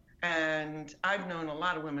 And I've known a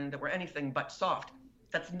lot of women that were anything but soft.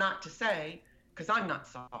 That's not to say, because I'm not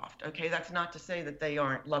soft, okay? That's not to say that they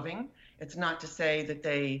aren't loving. It's not to say that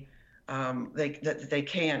they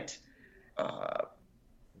can't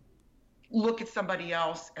look at somebody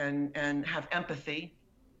else and have empathy,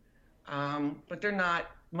 but they're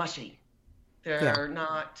not mushy. They're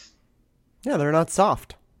not. Yeah, they're not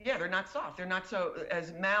soft. Yeah, they're not soft. They're not so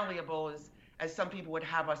as malleable as some people would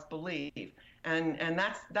have us believe. And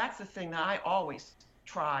that's the thing that I always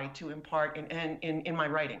try to impart in my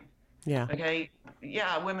writing. Yeah. Okay.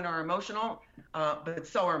 Yeah, women are emotional, but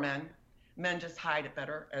so are men. Men just hide it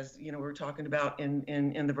better, as we were talking about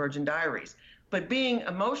in the Virgin Diaries. But being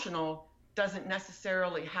emotional doesn't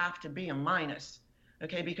necessarily have to be a minus,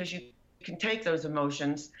 okay? Because you can take those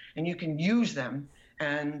emotions and you can use them,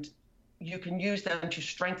 and you can use them to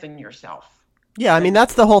strengthen yourself. Yeah, I mean,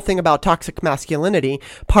 that's the whole thing about toxic masculinity.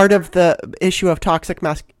 Part of the issue of toxic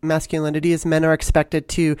masculinity is men are expected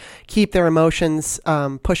to keep their emotions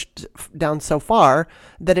pushed down so far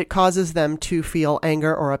that it causes them to feel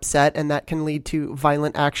anger or upset, and that can lead to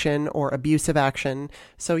violent action or abusive action.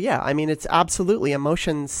 So, yeah, I mean, it's absolutely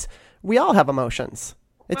emotions. We all have emotions.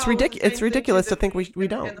 It's It's ridiculous to think we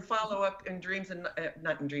don't. And the follow-up in Dreams and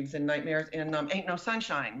not in Dreams and Nightmares, in Ain't No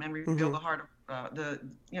Sunshine, men reveal the heart of the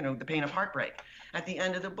pain of heartbreak. At the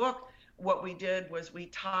end of the book, what we did was we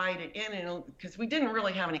tied it in, because we didn't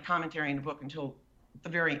really have any commentary in the book until the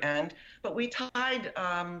very end, but we tied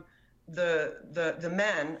the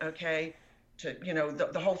men, okay, to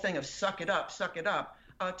the whole thing of suck it up,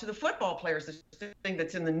 to the football players. This thing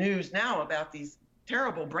that's in the news now about these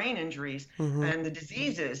terrible brain injuries and the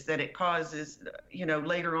diseases that it causes,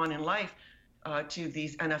 later on in life, to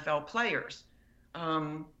these NFL players.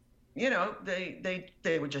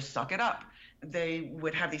 They would just suck it up. They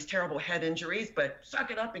would have these terrible head injuries, but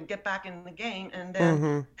suck it up and get back in the game. And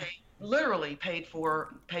then they literally pay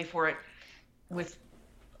for it with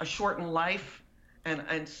a shortened life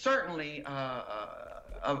and certainly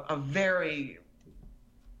a very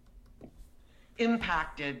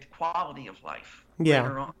impacted quality of life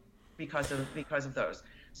later on because of those.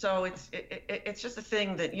 So it's just a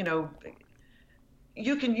thing that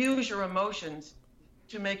you can use your emotions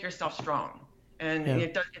to make yourself strong, and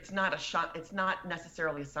it's not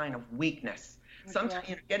necessarily a sign of weakness. Sometimes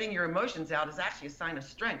getting your emotions out is actually a sign of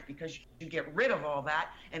strength, because you get rid of all that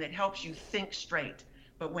and it helps you think straight.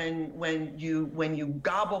 But when you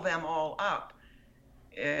gobble them all up,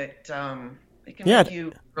 it can make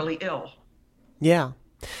you really ill. Yeah.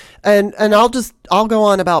 And I'll go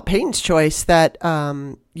on about Peyton's choice, that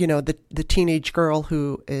the teenage girl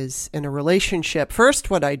who is in a relationship. First,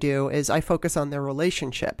 what I do is I focus on their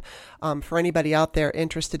relationship. For anybody out there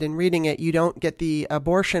interested in reading it, you don't get the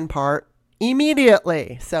abortion part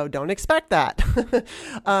immediately, so don't expect that.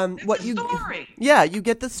 You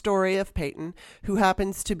get the story of Peyton, who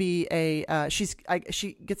happens to be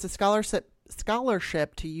she gets a scholarship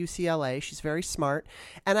to UCLA. She's very smart,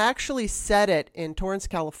 and I actually set it in Torrance,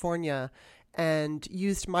 California, and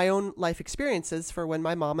used my own life experiences for when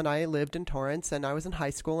my mom and I lived in Torrance, and I was in high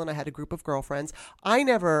school and I had a group of girlfriends. I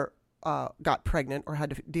never got pregnant or had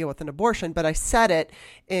to deal with an abortion, but I set it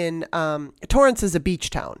in Torrance is a beach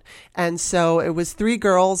town, and so it was 3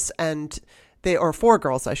 girls or 4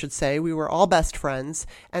 girls, I should say. We were all best friends,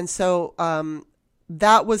 and so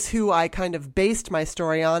that was who I kind of based my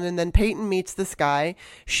story on. And then Peyton meets this guy.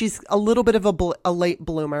 She's a little bit of a late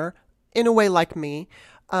bloomer, in a way like me.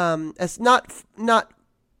 As not,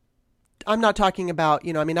 I'm not talking about,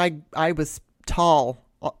 I was tall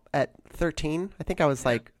at 13. I think I was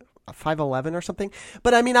like 5'11" or something.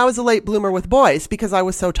 But I was a late bloomer with boys because I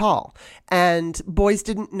was so tall, and boys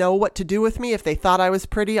didn't know what to do with me. If they thought I was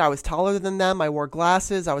pretty, I was taller than them. I wore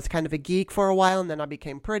glasses. I was kind of a geek for a while, and then I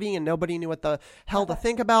became pretty, and nobody knew what the hell to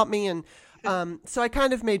think about me. And so I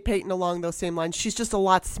kind of made Peyton along those same lines. She's just a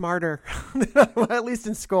lot smarter, at least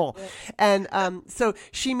in school. Yeah. And so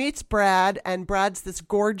she meets Brad, and Brad's this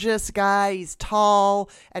gorgeous guy. He's tall,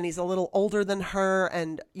 and he's a little older than her,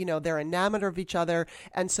 and, they're enamored of each other.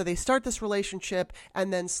 And so they start this relationship,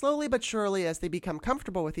 and then slowly but surely, as they become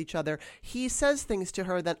comfortable with each other, he says things to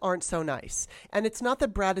her that aren't so nice. And it's not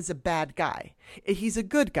that Brad is a bad guy. He's a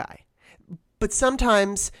good guy. But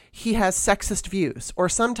sometimes he has sexist views, or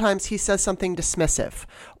sometimes he says something dismissive,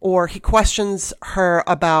 or he questions her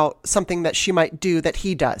about something that she might do that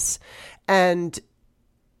he does. And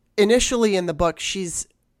initially in the book, she's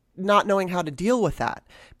not knowing how to deal with that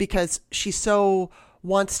because she so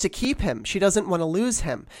wants to keep him. She doesn't want to lose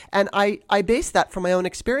him. And I base that from my own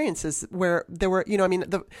experiences where there were,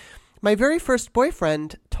 my very first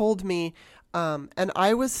boyfriend told me, and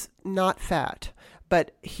I was not fat,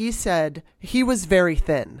 but he said he was very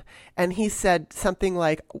thin. And he said something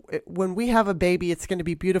like, when we have a baby, it's going to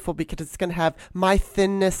be beautiful because it's going to have my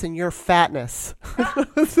thinness and your fatness.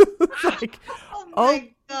 Like, oh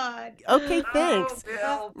my God. Okay, thanks.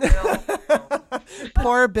 Oh, Bill.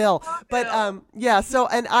 Poor Bill. But yeah, so,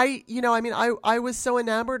 and I was so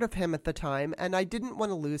enamored of him at the time, and I didn't want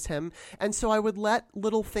to lose him. And so I would let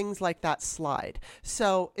little things like that slide.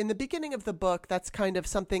 So in the beginning of the book, that's kind of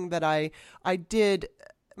something that I did.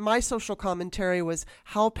 My social commentary was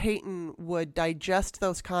how Peyton would digest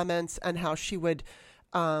those comments and how she would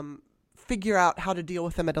figure out how to deal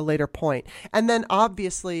with them at a later point. And then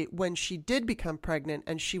obviously when she did become pregnant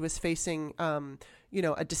and she was facing, a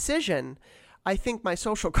decision, I think my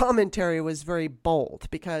social commentary was very bold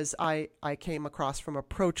because I came across from a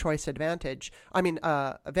pro-choice vantage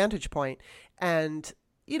point. And,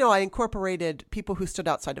 I incorporated people who stood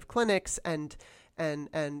outside of clinics and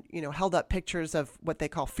held up pictures of what they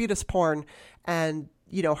call fetus porn. And,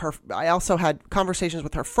 I also had conversations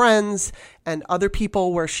with her friends and other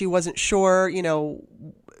people where she wasn't sure,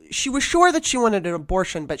 she was sure that she wanted an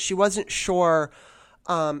abortion, but she wasn't sure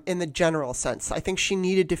in the general sense. I think she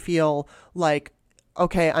needed to feel like,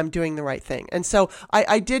 okay, I'm doing the right thing. And so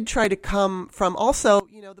I did try to come from also,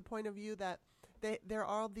 the point of view that there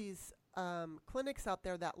are these clinics out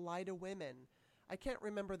there that lie to women. I can't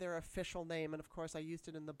remember their official name, and of course I used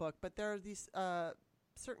it in the book, but there are these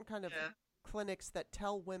certain kind of clinics that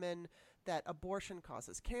tell women that abortion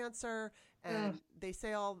causes cancer, and they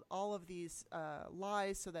say all of these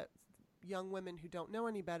lies so that young women who don't know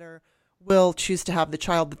any better will choose to have the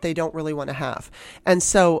child that they don't really want to have. And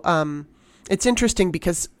so it's interesting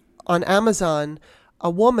because on Amazon, a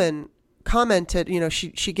woman commented,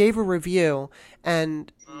 she gave a review,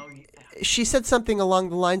 and she said something along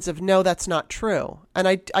the lines of, no, that's not true. And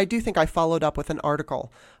I do think I followed up with an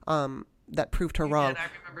article that proved her wrong. I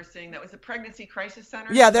remember seeing that was a pregnancy crisis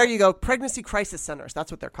center. Yeah, there you go. Pregnancy crisis centers. That's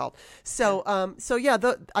what they're called. So,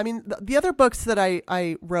 the other books that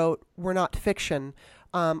I wrote were not fiction.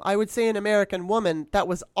 I would say in American Woman, that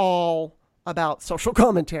was all about social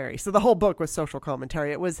commentary. So the whole book was social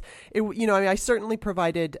commentary. I certainly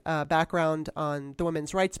provided background on the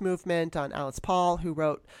women's rights movement, on Alice Paul, who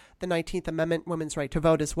wrote the 19th Amendment, women's right to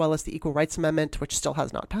vote, as well as the Equal Rights Amendment, which still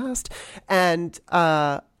has not passed. And,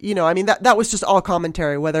 that was just all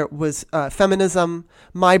commentary, whether it was feminism,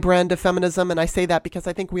 my brand of feminism. And I say that because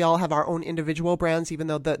I think we all have our own individual brands, even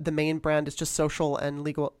though the main brand is just social and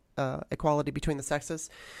legal equality between the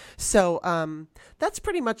sexes. So that's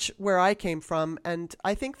pretty much where I came from. And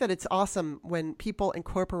I think that it's awesome when people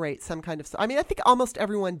incorporate some kind of, I think almost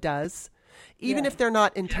everyone does, even if they're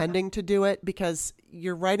not intending to do it, because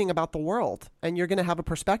you're writing about the world and you're going to have a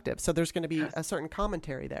perspective. So there's going to be a certain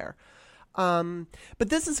commentary there. But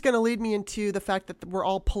this is going to lead me into the fact that we're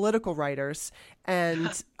all political writers.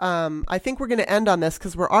 And I think we're going to end on this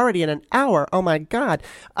because we're already in an hour. Oh, my God.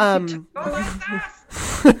 But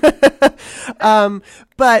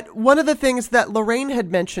one of the things that Lorraine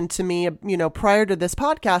had mentioned to me, prior to this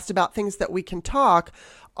podcast about things that we can talk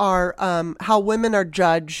are how women are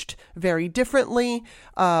judged very differently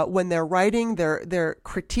when they're writing. They're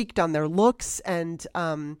critiqued on their looks and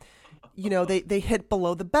they hit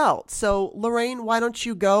below the belt. So Lorraine, why don't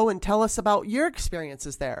you go and tell us about your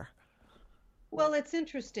experiences there? Well, it's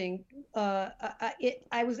interesting.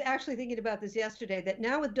 I was actually thinking about this yesterday, that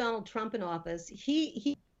now with Donald Trump in office,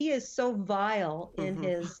 he is so vile in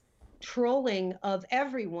his trolling of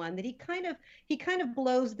everyone that he kind of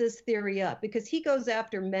blows this theory up, because he goes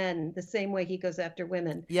after men the same way he goes after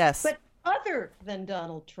women. Yes. But other than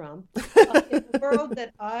Donald Trump, in the world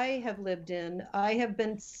that I have lived in, I have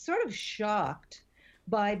been sort of shocked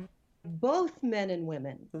by both men and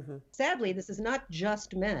women. Sadly, this is not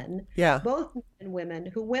just men. Yeah. Both men and women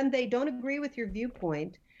who, when they don't agree with your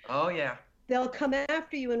viewpoint, they'll come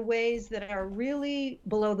after you in ways that are really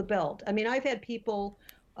below the belt. I've had people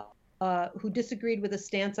who disagreed with a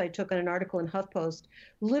stance I took on an article in HuffPost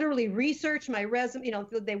literally research my resume.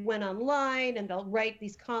 They went online and they'll write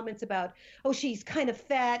these comments about, oh, she's kind of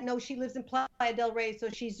fat. No, she lives in Playa del Rey, so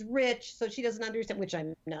she's rich, so she doesn't understand, which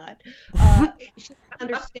I'm not. She doesn't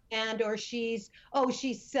understand, or she's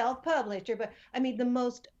self-published. But the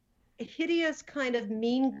most hideous kind of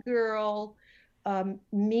mean girl,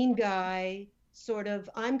 mean guy sort of,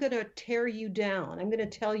 I'm going to tear you down. I'm going to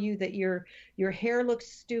tell you that your hair looks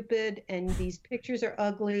stupid and these pictures are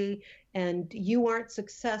ugly and you aren't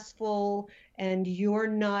successful and you're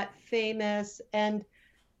not famous. And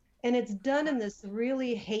it's done in this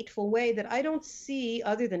really hateful way that I don't see,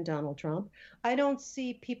 other than Donald Trump, I don't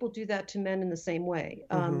see people do that to men in the same way.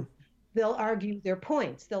 They'll argue their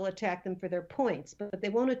points. They'll attack them for their points, but they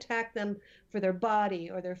won't attack them for their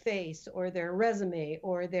body or their face or their resume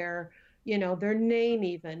or their name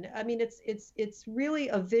even. I mean, it's really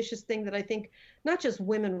a vicious thing that I think not just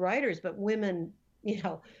women writers, but women,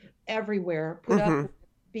 everywhere put up with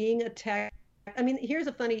being attacked. I mean, here's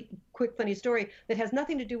a quick funny story that has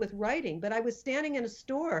nothing to do with writing, but I was standing in a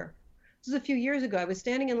store. This was a few years ago. I was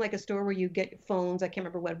standing in like a store where you get phones. I can't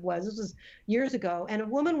remember what it was. This was years ago. And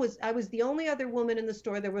I was the only other woman in the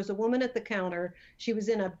store. There was a woman at the counter. She was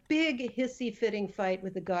in a big hissy fitting fight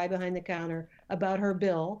with the guy behind the counter about her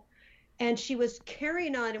bill. And she was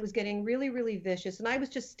carrying on. It was getting really, really vicious. And I was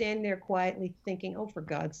just standing there quietly thinking, oh, for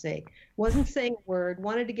God's sake, wasn't saying a word,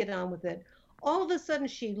 wanted to get on with it. All of a sudden,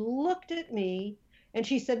 she looked at me and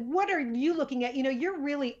she said, what are you looking at? You're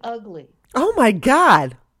really ugly. Oh, my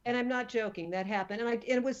God. And I'm not joking. That happened. And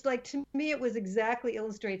it was like, to me, it was exactly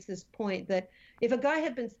illustrates this point that if a guy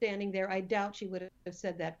had been standing there, I doubt she would have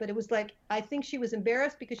said that. But it was like, I think she was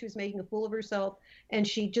embarrassed because she was making a fool of herself. And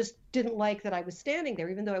she just didn't like that I was standing there,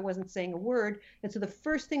 even though I wasn't saying a word. And so the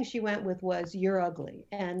first thing she went with was, you're ugly.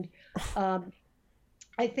 And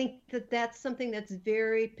I think that that's something that's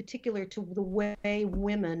very particular to the way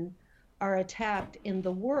women are attacked in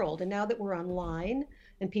the world. And now that we're online,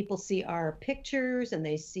 and people see our pictures and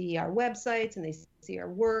they see our websites and they see our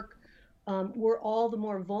work, we're all the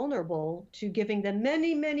more vulnerable to giving them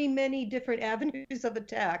many, many, many different avenues of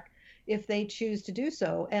attack if they choose to do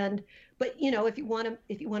so. But if you want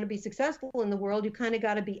to be successful in the world, you kind of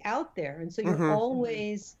got to be out there. And so you're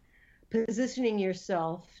always positioning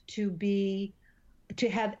yourself to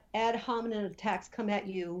have ad hominem attacks come at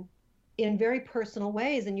you in very personal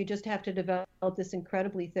ways. And you just have to develop this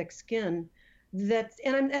incredibly thick skin. That's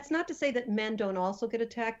not to say that men don't also get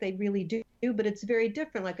attacked. They really do, but it's very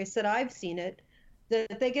different. Like I said, I've seen it,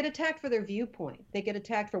 that they get attacked for their viewpoint. They get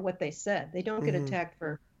attacked for what they said. They don't get attacked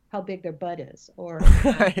for how big their butt is or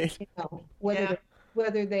right.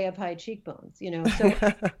 whether they have high cheekbones. So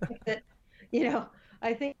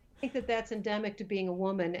I think that that's endemic to being a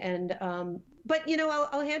woman. And but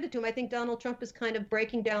I'll hand it to him. I think Donald Trump is kind of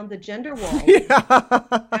breaking down the gender wall. Yeah,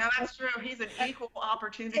 that's true. He's an equal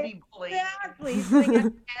opportunity bully. Exactly. He's putting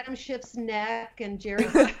on Adam Schiff's neck and Jerry.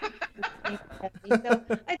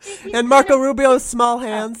 And Marco Rubio's small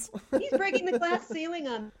hands. He's breaking the glass ceiling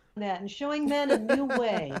on that and showing men a new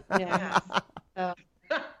way. Yes.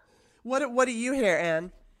 What do you hear,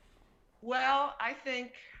 Anne? Well, I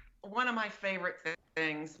think one of my favorite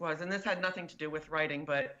things was, and this had nothing to do with writing,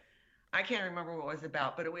 but I can't remember what it was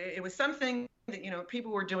about, but it was something that,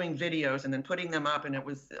 people were doing videos and then putting them up, and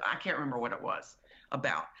I can't remember what it was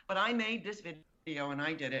about. But I made this video and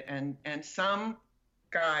I did it, and some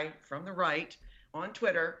guy from the right on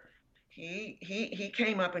Twitter, he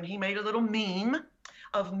came up and he made a little meme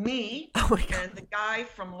of me and the guy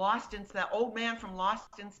from that old man from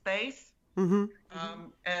Lost in Space, and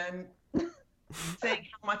saying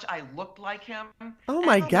how much I looked like him. Oh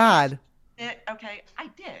my God. Okay, I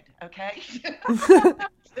did. Okay.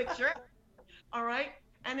 Picture. All right.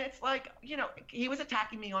 And it's like, he was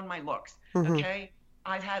attacking me on my looks. Okay.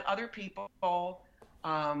 I've had other people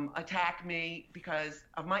attack me because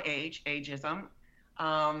of my ageism.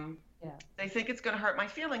 They think it's going to hurt my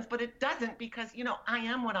feelings, but it doesn't, because, I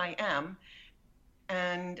am what I am.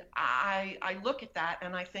 And I look at that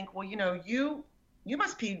and I think, well, you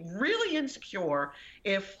must be really insecure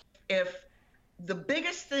if the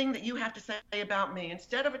biggest thing that you have to say about me,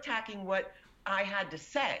 instead of attacking what I had to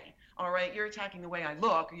say, all right, you're attacking the way I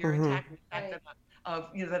look, you're attacking the fact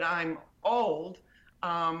that I'm old,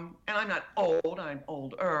 and I'm not old, I'm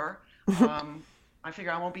older. I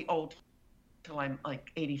figure I won't be old till I'm like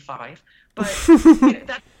 85. But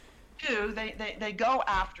that's too. They go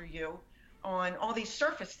after you on all these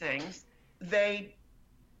surface things. I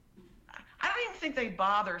don't even think they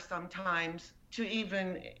bother sometimes to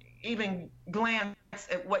even glance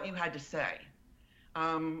at what you had to say.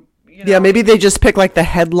 Maybe they just pick like the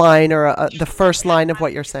headline or the first line of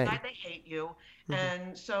what you're saying. They hate you.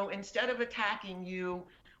 And so instead of attacking you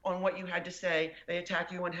on what you had to say, they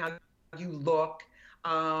attack you on how you look.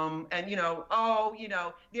 And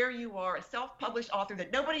there you are, a self-published author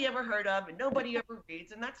that nobody ever heard of and nobody ever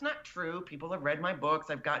reads, and that's not true. People have read my books.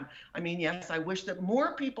 Yes, I wish that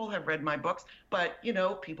more people have read my books, but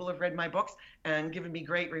people have read my books and given me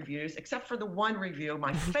great reviews, except for the one review,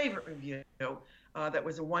 my favorite review, that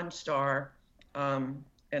was a 1-star, and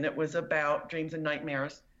it was about Dreams and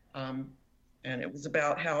Nightmares, and it was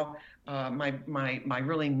about how my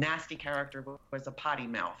really nasty character was a potty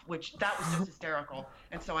mouth, which that was just hysterical.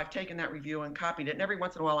 And so I've taken that review and copied it. And every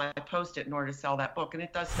once in a while I post it in order to sell that book, and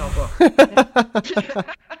it does sell books.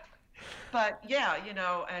 But yeah,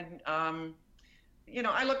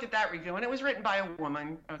 I looked at that review, and it was written by a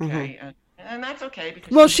woman. Okay. Mm-hmm. And that's okay,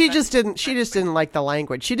 because she just didn't like the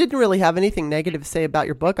language. She didn't really have anything negative to say about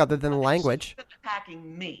your book other than the language. She was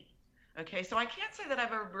attacking me. Okay, so I can't say that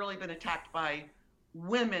I've ever really been attacked by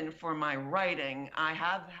women for my writing. I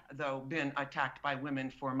have, though, been attacked by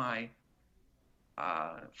women for my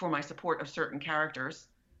support of certain characters.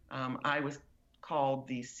 I was called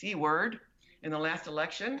the C word in the last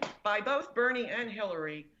election by both Bernie and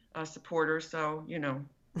Hillary supporters. So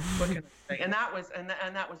what can I say? And that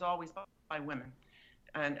was always by women.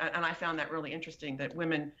 And I found that really interesting, that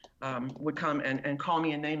women would come and call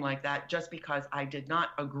me a name like that just because I did not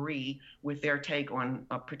agree with their take on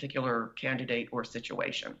a particular candidate or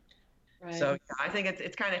situation. Right. So I think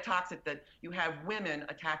it's kind of toxic that you have women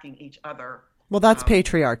attacking each other. Well, that's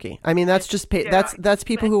patriarchy. I mean, that's just that's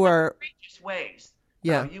people who are ways.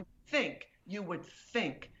 Yeah. You would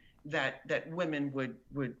think that women would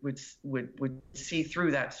see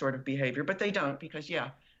through that sort of behavior, but they don't, because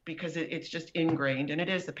it's just ingrained, and it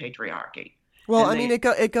is the patriarchy. Well,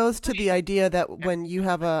 it goes to the idea that when you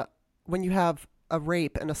have a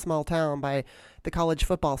rape in a small town by the college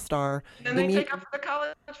football star, and they take up the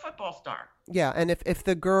college football star. Yeah, and if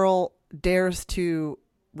the girl dares to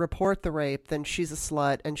report the rape, then she's a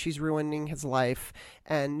slut and she's ruining his life,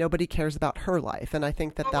 and nobody cares about her life. And I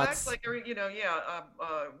think that's like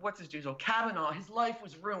what's his name? Kavanaugh. His life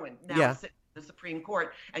was ruined. Now sitting in the Supreme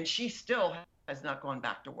Court, and she still has not gone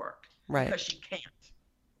back to work, right? Because she can't.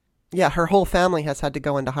 Yeah, her whole family has had to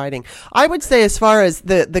go into hiding. I would say, as far as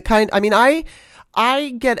the kind, I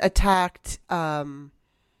get attacked.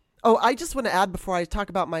 I just want to add before I talk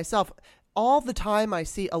about myself. All the time I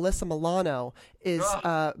see Alyssa Milano is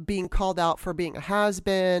being called out for being a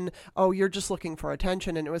has-been. Oh, you're just looking for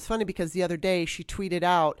attention. And it was funny because the other day she tweeted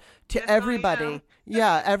out to everybody.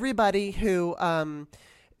 Yeah, everybody who,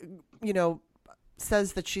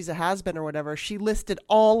 says that she's a has-been or whatever. She listed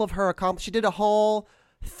all of her accomplishments. She did a whole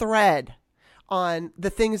thread on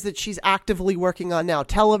the things that she's actively working on now.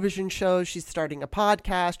 Television shows, she's starting a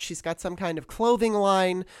podcast, she's got some kind of clothing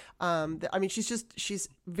line. She's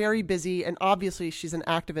very busy, and obviously she's an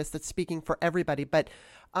activist that's speaking for everybody. But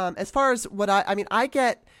as far as what I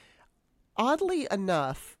get, oddly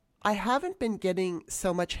enough, I haven't been getting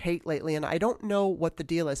so much hate lately, and I don't know what the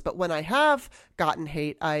deal is. But when I have gotten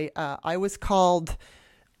hate, I was called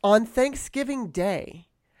on Thanksgiving Day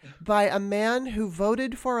by a man who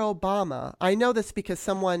voted for Obama. I know this because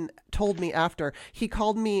someone told me after. He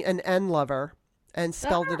called me an N lover and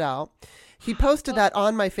spelled it out. He posted that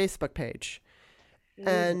on my Facebook page.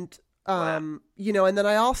 And, and then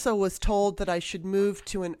I also was told that I should move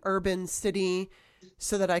to an urban city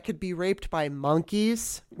so that I could be raped by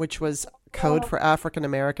monkeys, which was code for African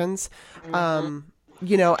Americans. And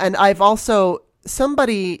I've also,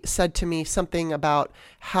 somebody said to me something about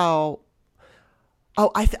how,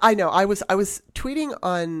 I know. I was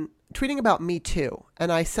tweeting about Me Too,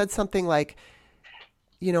 and I said something like,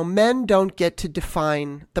 men don't get to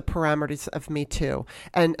define the parameters of Me Too,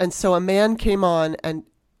 and so a man came on and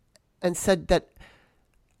said that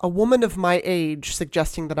a woman of my age,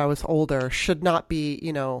 suggesting that I was older, should not be,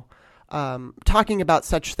 talking about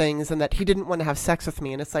such things, and that he didn't want to have sex with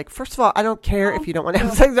me. And it's like, first of all, I don't care if you don't want to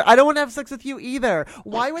have sex. I don't want to have sex with you either.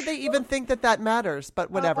 Why would they even think that matters? But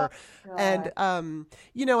whatever. And, and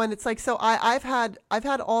it's like, so I've had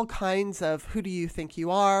all kinds of, who do you think you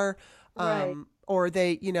are? Right. Or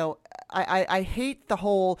they, I hate the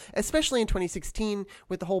whole, especially in 2016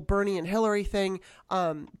 with the whole Bernie and Hillary thing.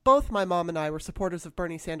 Both my mom and I were supporters of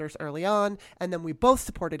Bernie Sanders early on, and then we both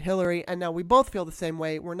supported Hillary, and now we both feel the same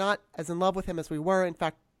way. We're not as in love with him as we were. In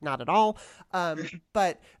fact, not at all.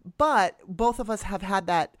 But both of us have had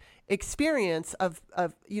that experience of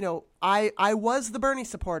I was the Bernie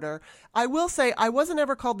supporter. I will say I wasn't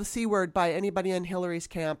ever called the C word by anybody in Hillary's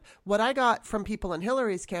camp. What I got from people in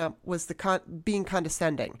Hillary's camp was being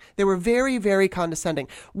condescending. They were very, very condescending.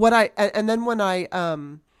 And then when I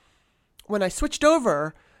switched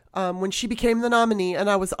over, when she became the nominee, and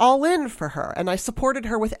I was all in for her, and I supported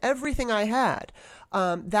her with everything I had.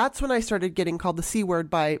 That's when I started getting called the C word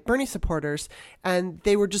by Bernie supporters, and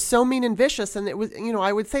they were just so mean and vicious. And it was,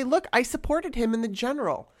 I would say, look, I supported him in the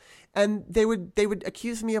general. And they would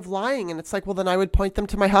accuse me of lying. And it's like, well, then I would point them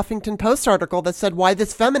to my Huffington Post article that said why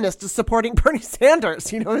this feminist is supporting Bernie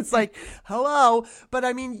Sanders. It's like, hello. But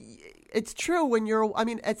I mean, it's true when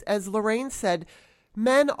as Lorraine said,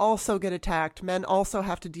 men also get attacked. Men also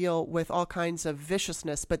have to deal with all kinds of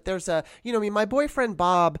viciousness. But there's my boyfriend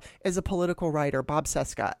Bob is a political writer, Bob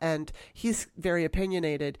Seska, and he's very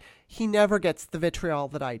opinionated. He never gets the vitriol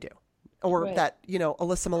that I do. Or right. That,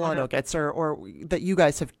 Alyssa Milano gets, or that you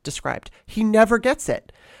guys have described. He never gets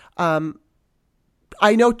it. I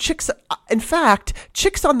know chicks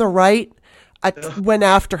on the right went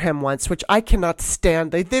after him once, which I cannot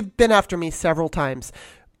stand. They've been after me several times.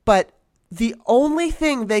 But the only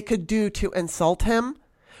thing they could do to insult him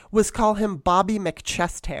was call him Bobby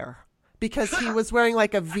McChesthair, because he was wearing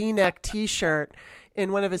like a V-neck T-shirt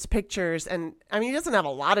in one of his pictures. And I mean, he doesn't have a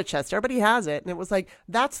lot of chest hair, but he has it. And it was like,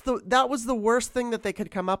 that was the worst thing that they could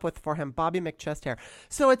come up with for him, Bobby McChesthair.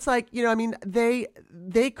 So it's like, they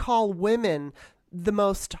call women the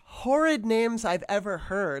most horrid names I've ever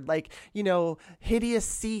heard, like, hideous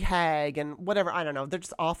sea hag and whatever. I don't know. They're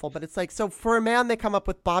just awful. But it's like, so for a man, they come up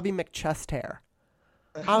with Bobby McChesthair.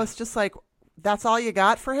 I was just like, that's all you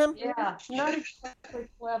got for him? Yeah, not exactly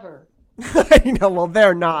clever. Well,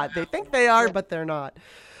 they're not. They think they are, but they're not.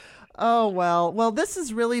 Oh, well. Well, this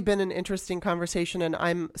has really been an interesting conversation, and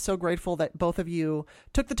I'm so grateful that both of you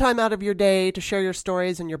took the time out of your day to share your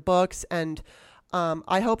stories and your books. And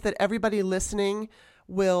I hope that everybody listening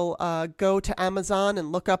will go to Amazon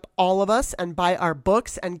and look up all of us and buy our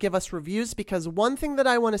books and give us reviews, because one thing that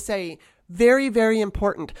I want to say, very, very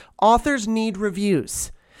important, authors need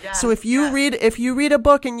reviews. Yes, so if you read a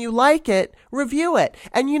book and you like it, review it.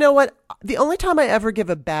 And you know what? The only time I ever give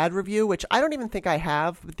a bad review, which I don't even think I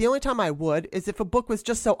have, but the only time I would is if a book was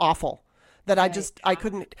just so awful that I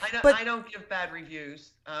couldn't. I don't give bad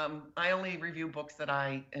reviews. I only review books that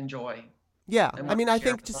I enjoy. Yeah, I mean, I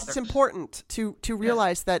think just it's important to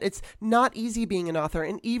realize that it's not easy being an author.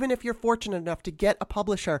 And even if you're fortunate enough to get a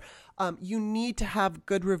publisher, you need to have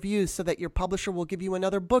good reviews so that your publisher will give you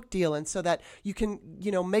another book deal, and so that you can,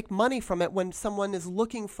 make money from it when someone is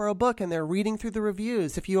looking for a book and they're reading through the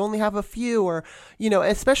reviews. If you only have a few, or,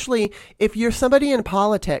 especially if you're somebody in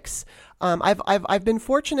politics, I've been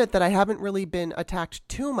fortunate that I haven't really been attacked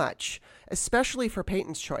too much, especially for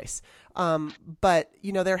Peyton's Choice. But,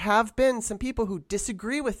 there have been some people who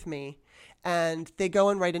disagree with me and they go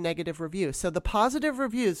and write a negative review. So the positive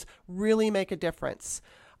reviews really make a difference.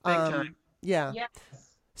 Big time. Yeah. Yes.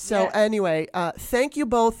 So anyway, thank you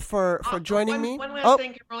both for joining me. One last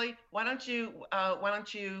thing, Kimberly. Why don't you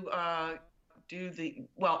do the,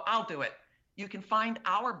 well, I'll do it. You can find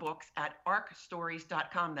our books at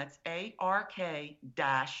arkstories.com. That's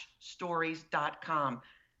ARK-stories.com.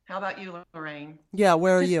 How about you, Lorraine? Yeah,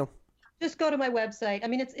 where are you? Just go to my website. I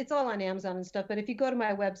mean, it's all on Amazon and stuff, but if you go to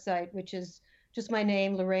my website, which is just my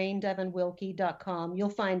name, LorraineDevonWilkie.com, you'll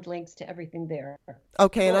find links to everything there.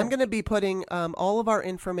 Okay, and I'm going to be putting all of our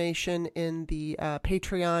information in the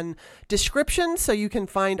Patreon description, so you can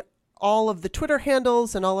find all of the Twitter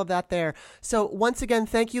handles and all of that there. So once again,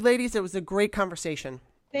 thank you, ladies. It was a great conversation.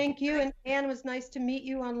 Thank you. And Anne, it was nice to meet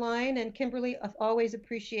you online. And Kimberly, I always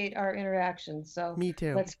appreciate our interactions. So me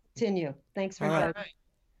too. Let's continue. Thanks for having me.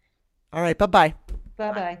 All right. Bye-bye.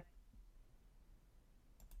 Bye-bye.